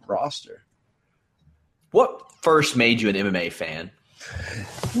star-studded roster. What first made you an MMA fan?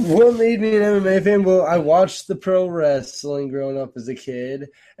 What made me an MMA fan? Well, I watched the pro wrestling growing up as a kid.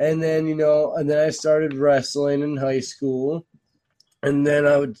 And then, you know, I started wrestling in high school. And then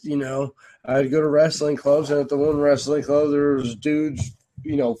I would go to wrestling clubs. And at the one wrestling club, there was dudes,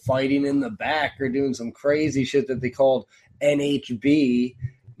 you know, fighting in the back or doing some crazy shit that they called NHB,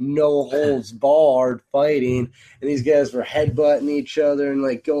 no holds barred fighting. And these guys were headbutting each other and,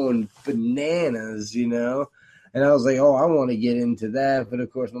 like, going bananas, you know. And I was like, oh, I want to get into that. But, of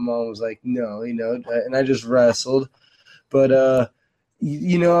course, my mom was like, no, you know. And I just wrestled. But,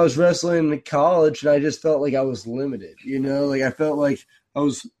 you know, I was wrestling in college, and I just felt like I was limited, you know. Like, I felt like I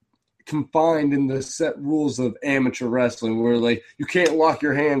was confined in the set rules of amateur wrestling where, like, you can't lock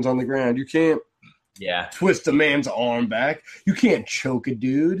your hands on the ground. You can't twist a man's arm back. You can't choke a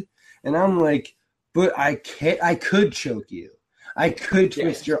dude. And I'm like, but I could choke you. I could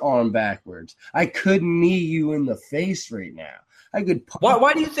twist your arm backwards. I could knee you in the face right now. I could.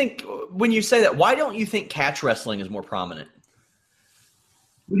 Why do you think, when you say that, why don't you think catch wrestling is more prominent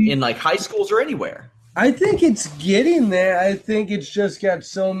in, like, high schools or anywhere? I think it's getting there. I think it's just got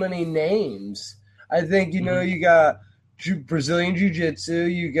so many names. I think, you know, you got Brazilian Jiu-Jitsu,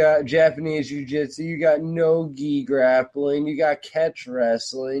 you got Japanese Jiu-Jitsu, you got no-gi grappling, you got catch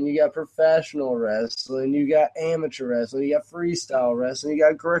wrestling, you got professional wrestling, you got amateur wrestling, you got freestyle wrestling, you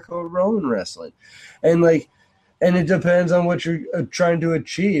got Greco-Roman wrestling. And, like, and it depends on what you're trying to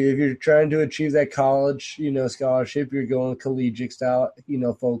achieve. If you're trying to achieve that college, you know, scholarship, you're going collegiate style, you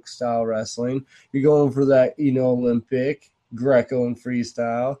know, folk style wrestling. You're going for that, you know, Olympic, Greco and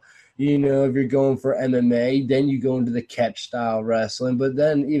freestyle. You know, if you're going for MMA, then you go into the catch style wrestling. But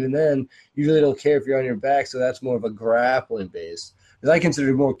then, even then, you really don't care if you're on your back, so that's more of a grappling base. Because I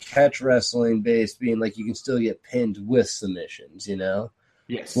consider more catch wrestling based being like you can still get pinned with submissions, you know?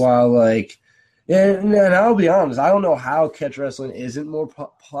 Yes. While, like, and I'll be honest, I don't know how catch wrestling isn't more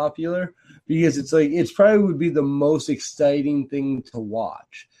popular, because it's like, it's probably would be the most exciting thing to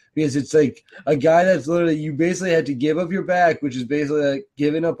watch. Because it's like a guy that's literally, you basically had to give up your back, which is basically like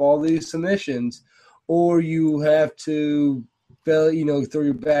giving up all these submissions, or you have to, you know, throw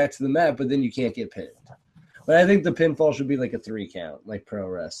your back to the mat, but then you can't get pinned. But I think the pinfall should be like a 3 count, like pro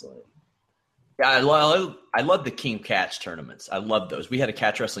wrestling. Yeah, I love the King Catch tournaments. I love those. We had a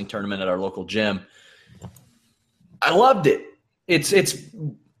catch wrestling tournament at our local gym. I loved it. It's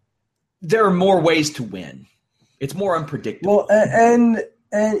there are more ways to win. It's more unpredictable. Well, and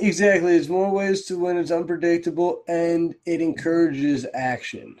exactly, it's more ways to win. It's unpredictable, and it encourages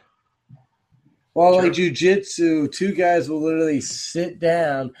action. While like jiu-jitsu, two guys will literally sit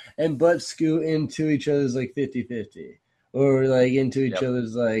down and butt scoot into each other's like 50-50 or like into each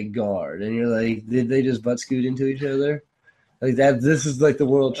other's like guard. And you're like, did they just butt scoot into each other? Like that, this is like the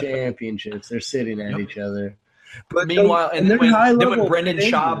world championships. They're sitting at each other. But meanwhile, and then when Brendan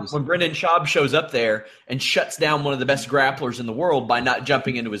Schaub shows up there and shuts down one of the best grapplers in the world by not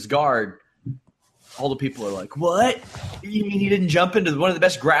jumping into his guard, all the people are like, what? You mean he didn't jump into one of the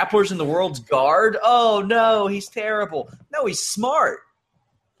best grapplers in the world's guard? Oh, no, he's terrible. No, he's smart.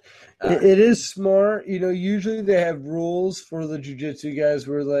 It is smart. Usually they have rules for the jiu-jitsu guys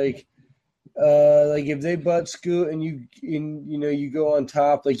where, like if they butt scoot and you go on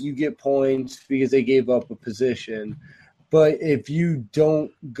top, like you get points because they gave up a position. But if you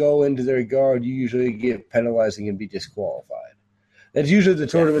don't go into their guard, you usually get penalized and can be disqualified. That's usually the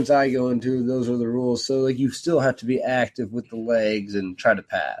tournaments I go into. Those are the rules. So, like, you still have to be active with the legs and try to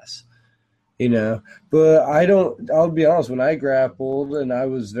pass, But I'll be honest, when I grappled, and I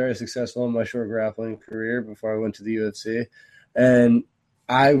was very successful in my short grappling career before I went to the UFC, and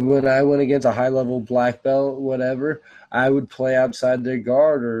when I went against a high-level black belt, whatever, I would play outside their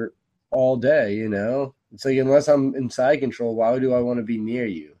guard or all day, It's like, unless I'm in side control, why do I want to be near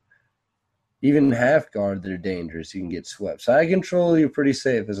you? Even half guard, they're dangerous. You can get swept. Side control, you're pretty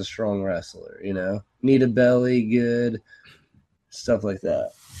safe as a strong wrestler, Need a belly, good, stuff like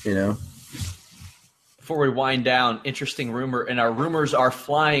that, Before we wind down, interesting rumor in our Rumors Are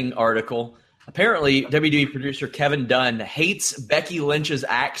Flying article. Apparently, WWE producer Kevin Dunn hates Becky Lynch's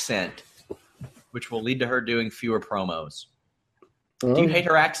accent, which will lead to her doing fewer promos. Do you hate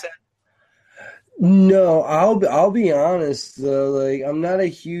her accent? No, I'll be honest though. Like, I'm not a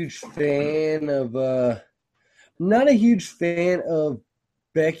huge fan of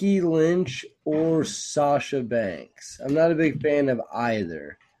Becky Lynch or Sasha Banks. I'm not a big fan of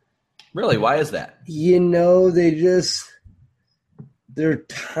either. Really? Why is that? They're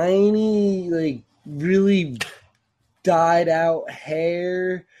tiny, like really dyed out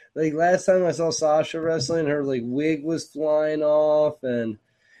hair. Like last time I saw Sasha wrestling, her like wig was flying off, and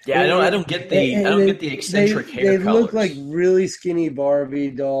I don't get the eccentric hair colors. They look like really skinny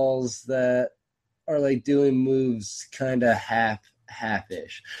Barbie dolls that are like doing moves kind of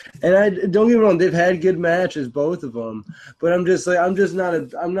half-ish. And I don't get me wrong, they've had good matches, both of them. But I'm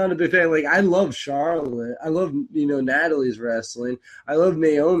not a big fan. Like, I love Charlotte. I love Natalie's wrestling. I love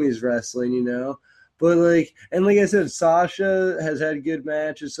Naomi's wrestling. But like I said, Sasha has had good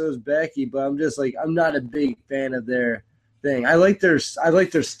matches. So has Becky. But I'm not a big fan of their thing. I like their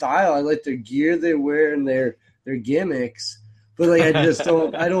style. I like their gear they wear and their gimmicks. But like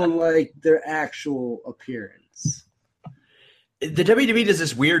I don't like their actual appearance. The WWE does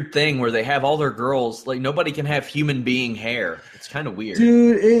this weird thing where they have all their girls, like nobody can have human being hair. It's kind of weird.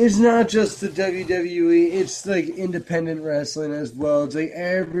 Dude, it's not just the WWE. It's like independent wrestling as well. It's like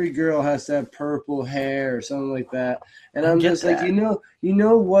every girl has to have purple hair or something like that. And I'm just like, you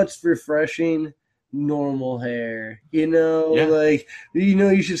know what's refreshing? Normal hair. Like,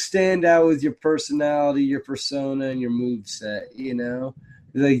 you should stand out with your personality, your persona, and your moveset,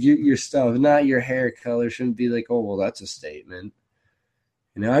 Like your stuff, not your hair color, shouldn't be like, oh well, that's a statement.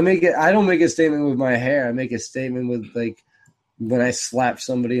 I don't make a statement with my hair. I make a statement with like when I slap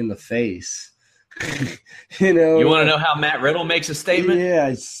somebody in the face. You want to know how Matt Riddle makes a statement? Yeah,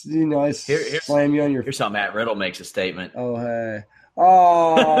 I slam you on your. Here's how Matt Riddle makes a statement. Oh hey,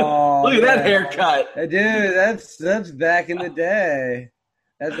 oh look at that haircut, dude. That's back in the day.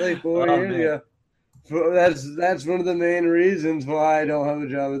 That's like 4 years ago. That's one of the main reasons why I don't have a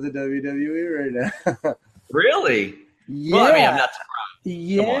job at the WWE right now. Really? Yeah. Well, I mean, I'm not surprised.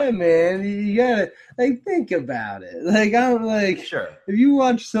 Yeah, man. You gotta think about it. Like I'm like, sure. If you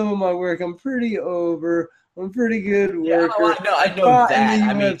watch some of my work, I'm pretty good worker. Yeah, I know that.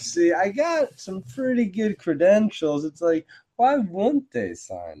 I mean, I got some pretty good credentials. It's like, why wouldn't they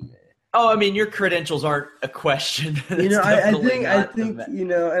sign me? Oh, I mean, your credentials aren't a question. I think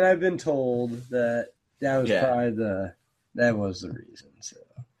and I've been told that was probably that was the reason. So,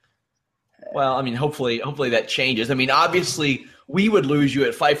 well, I mean, hopefully that changes. I mean, obviously, we would lose you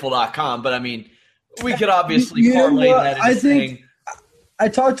at Fightful.com, but I mean, we could obviously parlay that into saying. I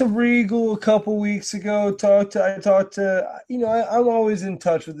talked to Regal a couple weeks ago. I talked to I'm always in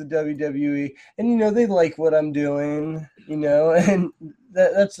touch with the WWE, and they like what I'm doing, and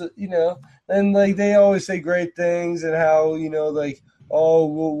that's and like they always say great things and how like, oh,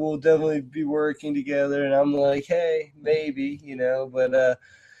 we'll definitely be working together, and I'm like, hey, maybe, but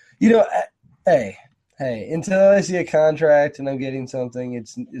Hey, until I see a contract and I'm getting something,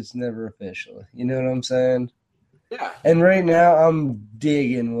 it's never official. You know what I'm saying? Yeah. And right now, I'm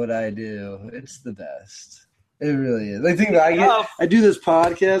digging what I do. It's the best. It really is. Like, think about it. I do this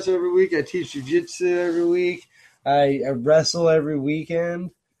podcast every week. I teach jiu-jitsu every week. I wrestle every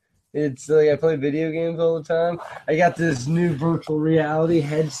weekend. It's like I play video games all the time. I got this new virtual reality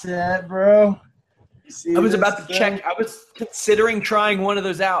headset, bro. I was about to check. I was considering trying one of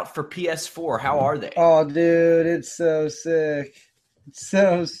those out for PS4. How are they? Oh, dude, it's so sick. It's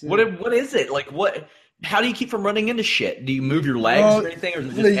so sick. What is it? Like, what? How do you keep from running into shit? Do you move your legs or anything, or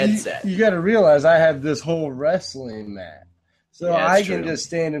is it just headset? You got to realize I have this whole wrestling mat. So I can just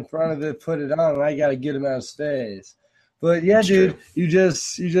stand in front of it, put it on, and I got to get him out of space. But yeah, dude, you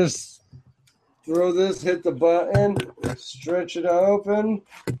just throw this, hit the button, stretch it open,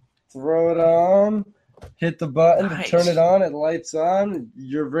 throw it on, hit the button to turn it on, it lights on,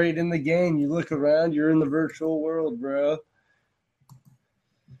 you're right in the game. You look around, you're in the virtual world, bro.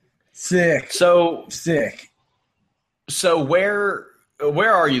 Sick. So sick. So where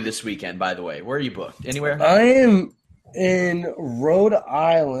are you this weekend, by the way? Where are you booked? Anywhere? I am in Rhode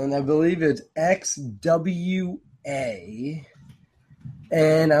Island. I believe it's XWA.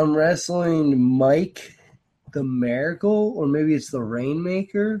 And I'm wrestling Mike the Miracle, or maybe it's the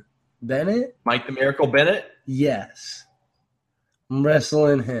Rainmaker Bennett. Mike the Miracle Bennett? Yes. I'm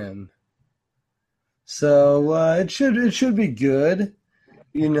wrestling him. So it should be good.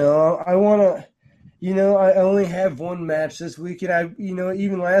 I want to, I only have one match this weekend.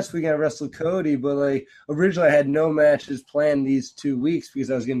 Even last week I wrestled Cody, but like originally I had no matches planned these 2 weeks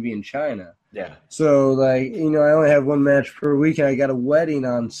because I was going to be in China. Yeah. So like, I only have one match per week and I got a wedding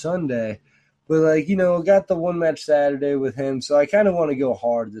on Sunday, but like, got the one match Saturday with him. So I kind of want to go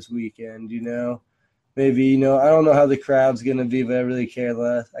hard this weekend, maybe, I don't know how the crowd's going to be, but I really care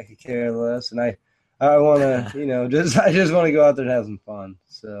less. I could care less. And I want to, I just want to go out there and have some fun.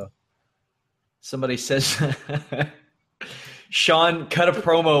 So, somebody says, Sean, cut a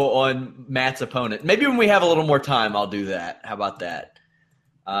promo on Matt's opponent. Maybe when we have a little more time, I'll do that. How about that?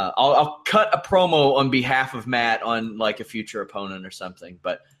 I'll cut a promo on behalf of Matt on like a future opponent or something.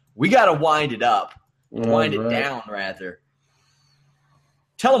 But we got to wind it up, wind it down rather.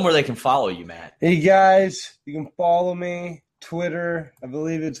 Tell them where they can follow you, Matt. Hey guys, you can follow me. Twitter, I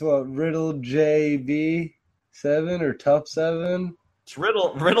believe it's RiddleJB7 or Tough7. It's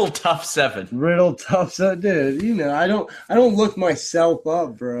Riddle Tough 7. Riddle Tough 7, dude. I don't look myself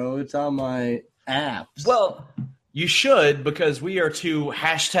up, bro. It's on my apps. Well, you should, because we are two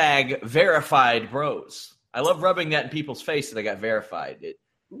 #verified bros. I love rubbing that in people's face that I got verified.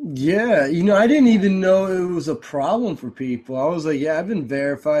 Yeah, I didn't even know it was a problem for people. I was like, yeah, I've been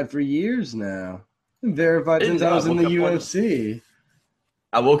verified for years now. Verified since I was in the UFC.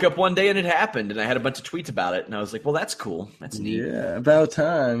 I woke up one day and it happened, and I had a bunch of tweets about it, and I was like, well, that's cool. That's neat. Yeah, about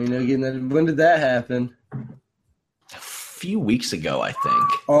time. Getting that. When did that happen? A few weeks ago, I think.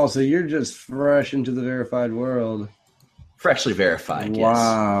 Oh, so you're just fresh into the verified world. Freshly verified, yes.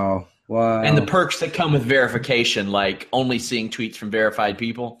 Wow. And the perks that come with verification, like only seeing tweets from verified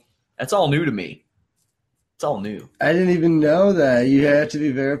people, that's all new to me. It's all new. I didn't even know that. You have to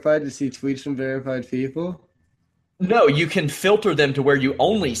be verified to see tweets from verified people? No, you can filter them to where you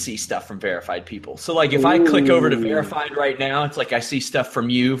only see stuff from verified people. So, like, if I click over to verified right now, it's like I see stuff from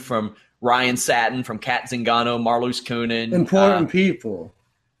you, from Ryan Satin, from Kat Zingano, Marloes Coenen. Important people.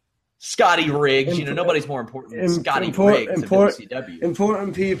 Scotty Riggs. Nobody's more important than Scotty Riggs of WCW.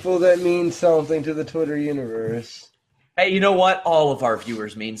 Important people that mean something to the Twitter universe. Hey, you know what? All of our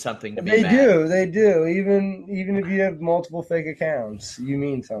viewers mean something to me. They do. Even if you have multiple fake accounts, you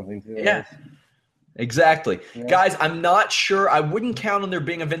mean something to us. Yeah, exactly. Yeah. Guys, I'm not sure. I wouldn't count on there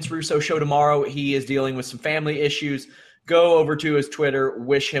being a Vince Russo show tomorrow. He is dealing with some family issues. Go over to his Twitter.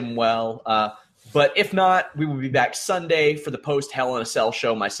 Wish him well. But if not, we will be back Sunday for the post Hell in a Cell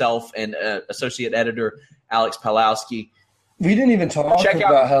show, myself and associate editor Alex Palowski. We didn't even talk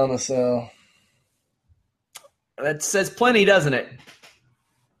about Hell in a Cell. That says plenty, doesn't it?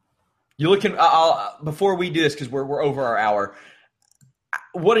 You looking? Before we do this, because we're over our hour.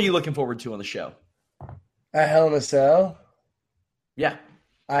 What are you looking forward to on the show? A Hell in a Cell? Yeah.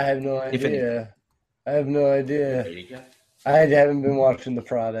 I have no idea. I have no idea. I haven't been watching the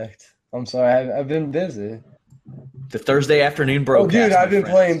product. I'm sorry. I've been busy. The Thursday afternoon broadcast. Oh, dude, I've been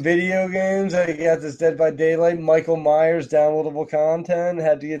playing video games. I got this Dead by Daylight, Michael Myers downloadable content.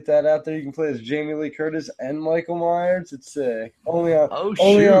 Had to get that out there. You can play as Jamie Lee Curtis and Michael Myers. It's sick. Only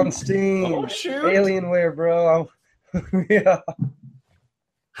on Steam. Oh, shoot. Alienware, bro. Yeah.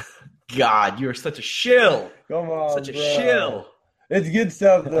 God, you're such a shill. Come on, such a shill. It's good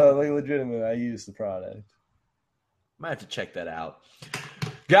stuff, though. Like, legitimate. I use the product. Might have to check that out.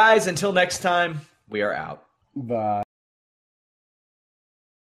 Guys, until next time, we are out. Bye.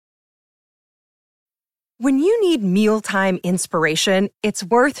 When you need mealtime inspiration, it's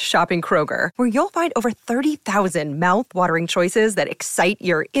worth shopping Kroger, where you'll find over 30,000 mouth-watering choices that excite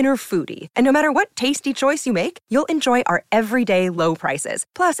your inner foodie. And no matter what tasty choice you make, you'll enjoy our everyday low prices,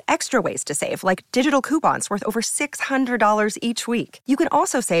 plus extra ways to save, like digital coupons worth over $600 each week. You can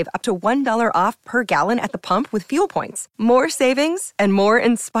also save up to $1 off per gallon at the pump with fuel points. More savings and more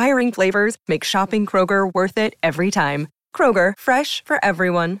inspiring flavors make shopping Kroger worth it every time. Kroger, fresh for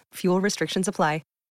everyone. Fuel restrictions apply.